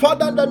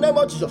 Father, in the name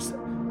of Jesus,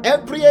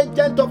 every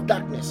agent of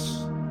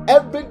darkness,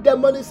 every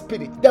demonic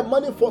spirit,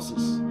 demonic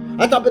forces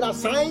that have been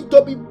assigned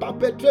to be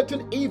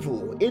perpetrating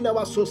evil in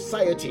our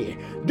society,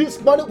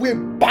 this morning we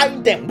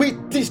bind them, we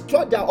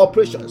destroy their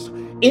operations.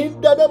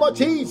 In the name of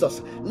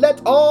Jesus,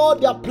 let all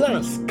their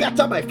plans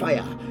scatter by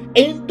fire.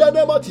 In the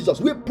name of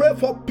Jesus, we pray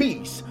for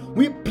peace.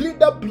 We plead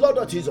the blood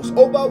of Jesus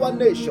over our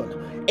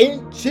nation.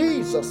 In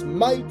Jesus'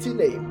 mighty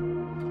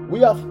name, we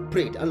have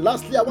prayed. And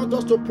lastly, I want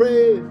us to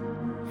pray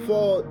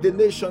for the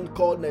nation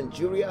called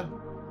Nigeria.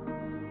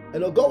 You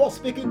know, God was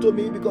speaking to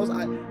me because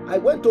I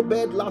went to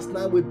bed last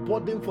night with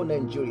burden for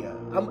Nigeria.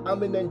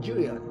 I'm a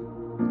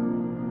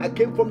Nigerian. I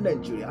came from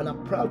Nigeria and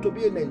I'm proud to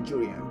be a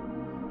Nigerian.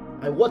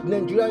 And what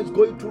Nigeria is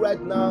going through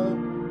right now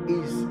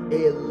is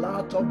a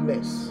lot of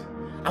mess.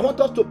 I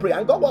want us to pray,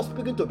 and God was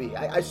speaking to me.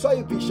 I saw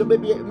a vision.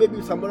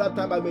 Maybe some other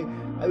time.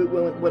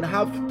 When I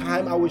have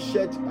time, I will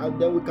share it,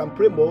 and then we can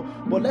pray more.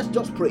 But let's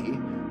just pray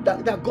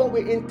that God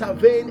will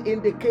intervene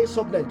in the case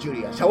of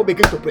Nigeria. Shall we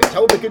begin to pray?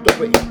 Shall we begin to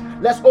pray?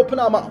 Let's open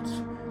our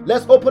mouths.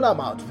 Let's open our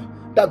mouth.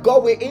 that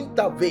God will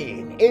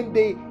intervene in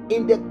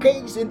the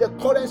case, in the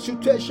current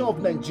situation of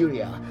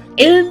Nigeria.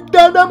 In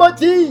the name of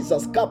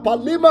Jesus,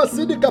 Kapalima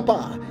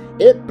Sidikapa,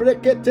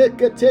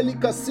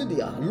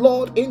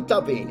 Lord,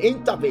 intervene.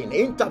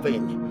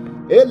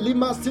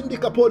 Elima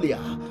Sindikapolia.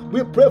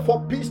 We pray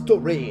for peace to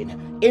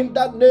reign in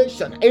that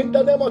nation. In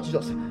the name of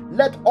Jesus,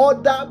 let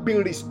order be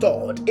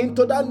restored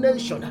into that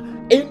nation.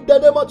 In the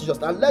name of Jesus,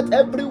 and let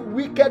every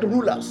wicked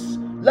rulers,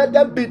 let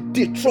them be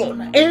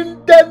dethroned.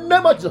 In the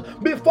name of Jesus,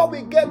 before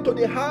we get to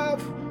the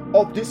half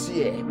of this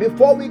year,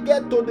 before we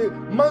get to the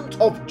month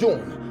of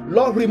June,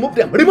 Lord, remove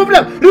them.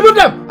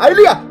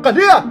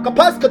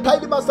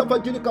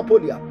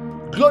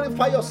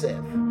 Glorify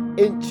yourself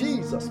in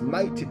Jesus'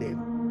 mighty name.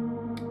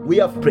 We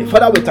have prayed.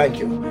 Father, we thank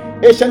you.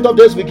 Ancient of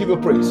days, we give you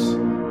praise.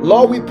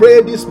 Lord, we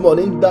pray this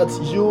morning that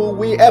you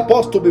will help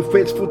us to be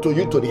faithful to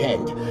you to the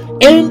end.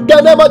 In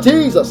the name of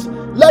Jesus,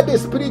 let the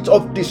spirit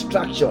of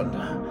distraction,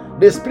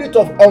 the spirit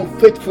of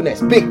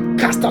unfaithfulness be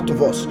cast out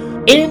of us.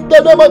 In the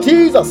name of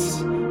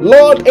Jesus,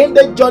 Lord, in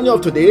the journey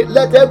of today,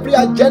 let every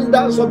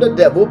agenda of the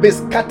devil be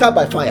scattered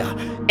by fire.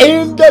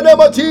 In the name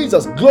of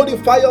Jesus,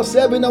 glorify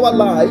yourself in our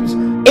lives.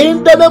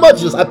 In the name of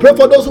Jesus, I pray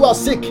for those who are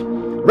sick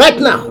right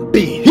now,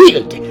 be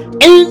healed.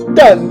 In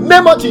the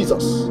name of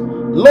Jesus,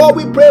 Lord,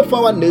 we pray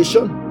for our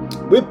nation.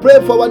 We pray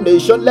for our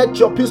nation. Let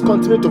your peace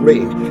continue to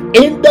reign.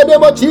 In the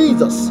name of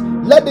Jesus,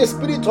 let the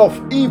spirit of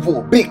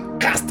evil be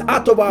cast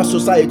out of our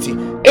society.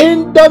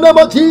 In the name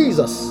of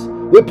Jesus,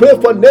 we pray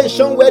for a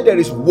nation where there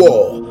is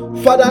war.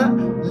 Father,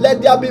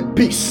 let there be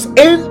peace.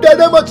 In the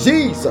name of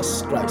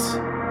Jesus Christ.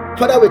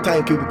 Father, we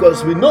thank you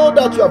because we know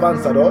that you have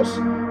answered us.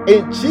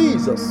 In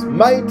Jesus'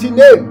 mighty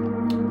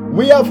name,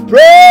 we have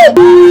prayed.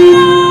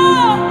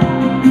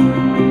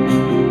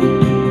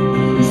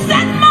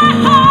 Set my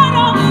heart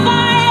on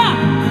fire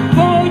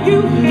for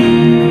you.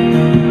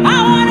 I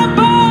want to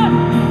burn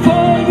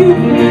for you.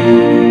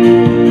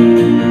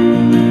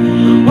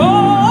 Oh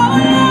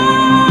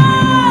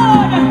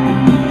Lord,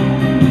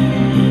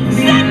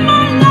 set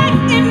my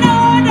life in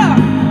order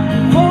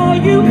for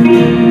you.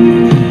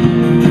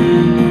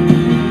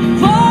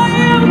 For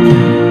you.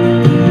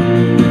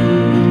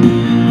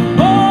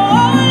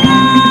 Oh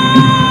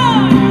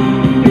Lord,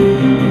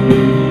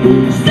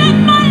 set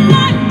my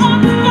life on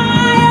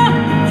fire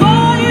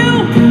for you.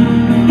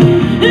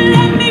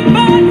 Let me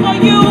burn for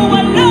you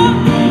alone.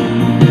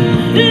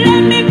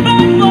 Let me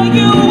burn for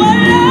you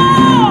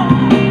alone.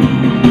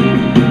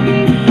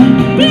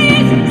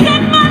 Please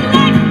set my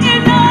life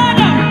in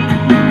order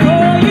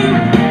for you,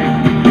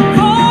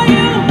 for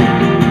you,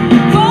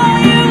 for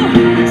you.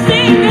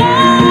 Sing oh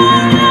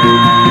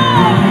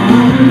Lord,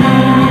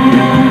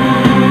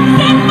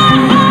 set my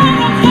heart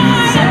on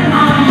fire. Set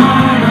my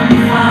heart on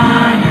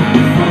fire.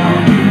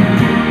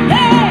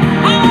 Hey,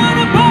 I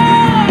wanna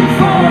burn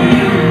for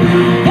you.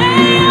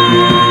 Hey, oh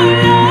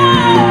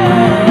Lord,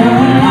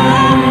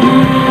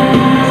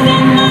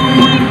 set my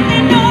life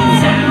in order.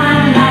 Set my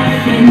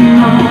life in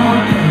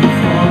order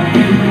for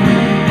you.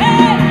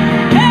 Hey,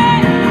 hey,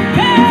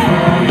 hey,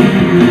 for you.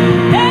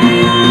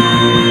 Hey, oh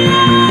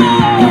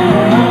Lord,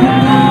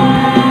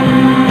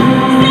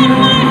 set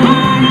my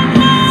heart on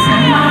fire.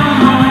 Set my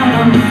heart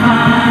on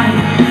fire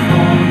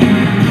for you.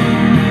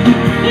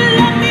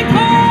 Let me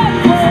burn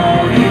for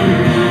you.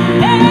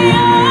 Hey,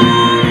 oh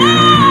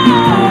Lord,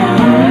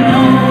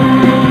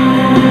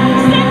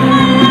 set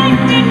my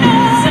life in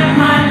order. Set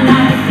my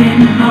life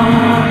in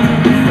order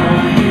for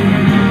you.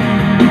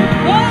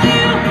 For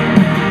you.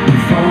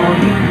 For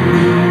you.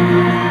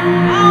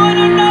 I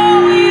wanna know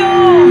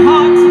your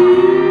heart.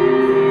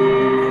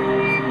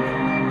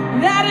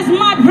 That is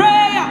my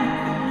prayer.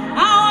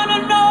 I wanna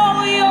know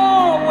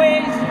your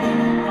ways.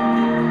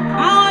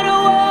 I wanna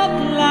walk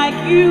like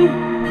you.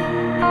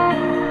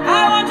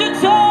 I want to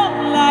talk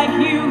like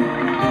you.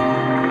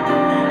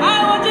 I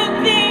want to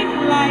think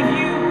like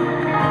you.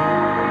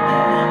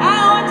 I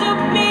want to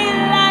be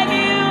like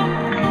you.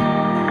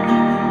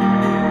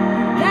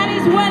 That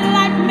is when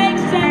life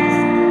makes sense.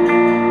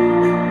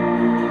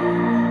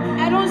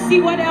 I don't see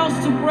what else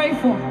to pray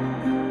for.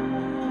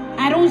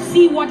 I don't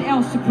see what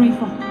else to pray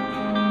for.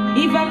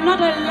 If I'm not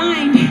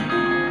aligned,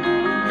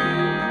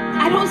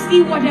 I don't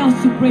see what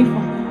else to pray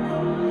for.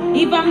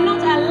 If I'm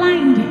not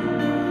aligned,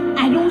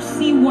 I don't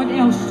see what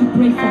else to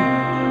pray for.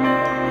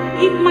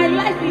 If my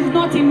life is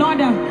not in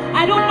order,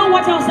 I don't know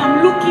what else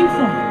I'm looking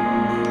for.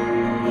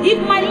 If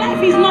my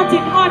life is not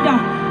in order,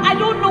 I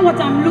don't know what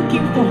I'm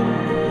looking for.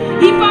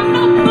 If I'm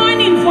not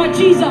burning for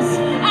Jesus,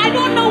 I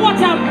don't know what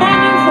I'm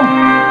burning for.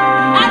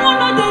 I don't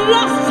know the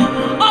lust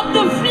of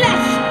the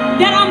flesh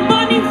that I'm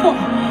burning for.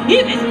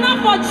 If it's not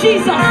for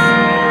Jesus,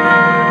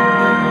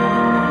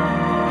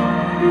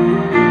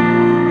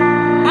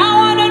 I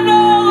want to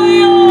know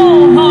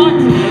your heart.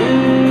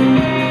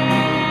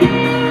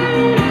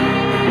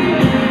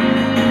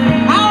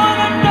 I want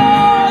to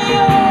know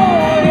your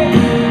ways.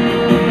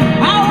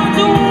 I want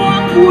to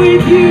walk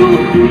with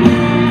you.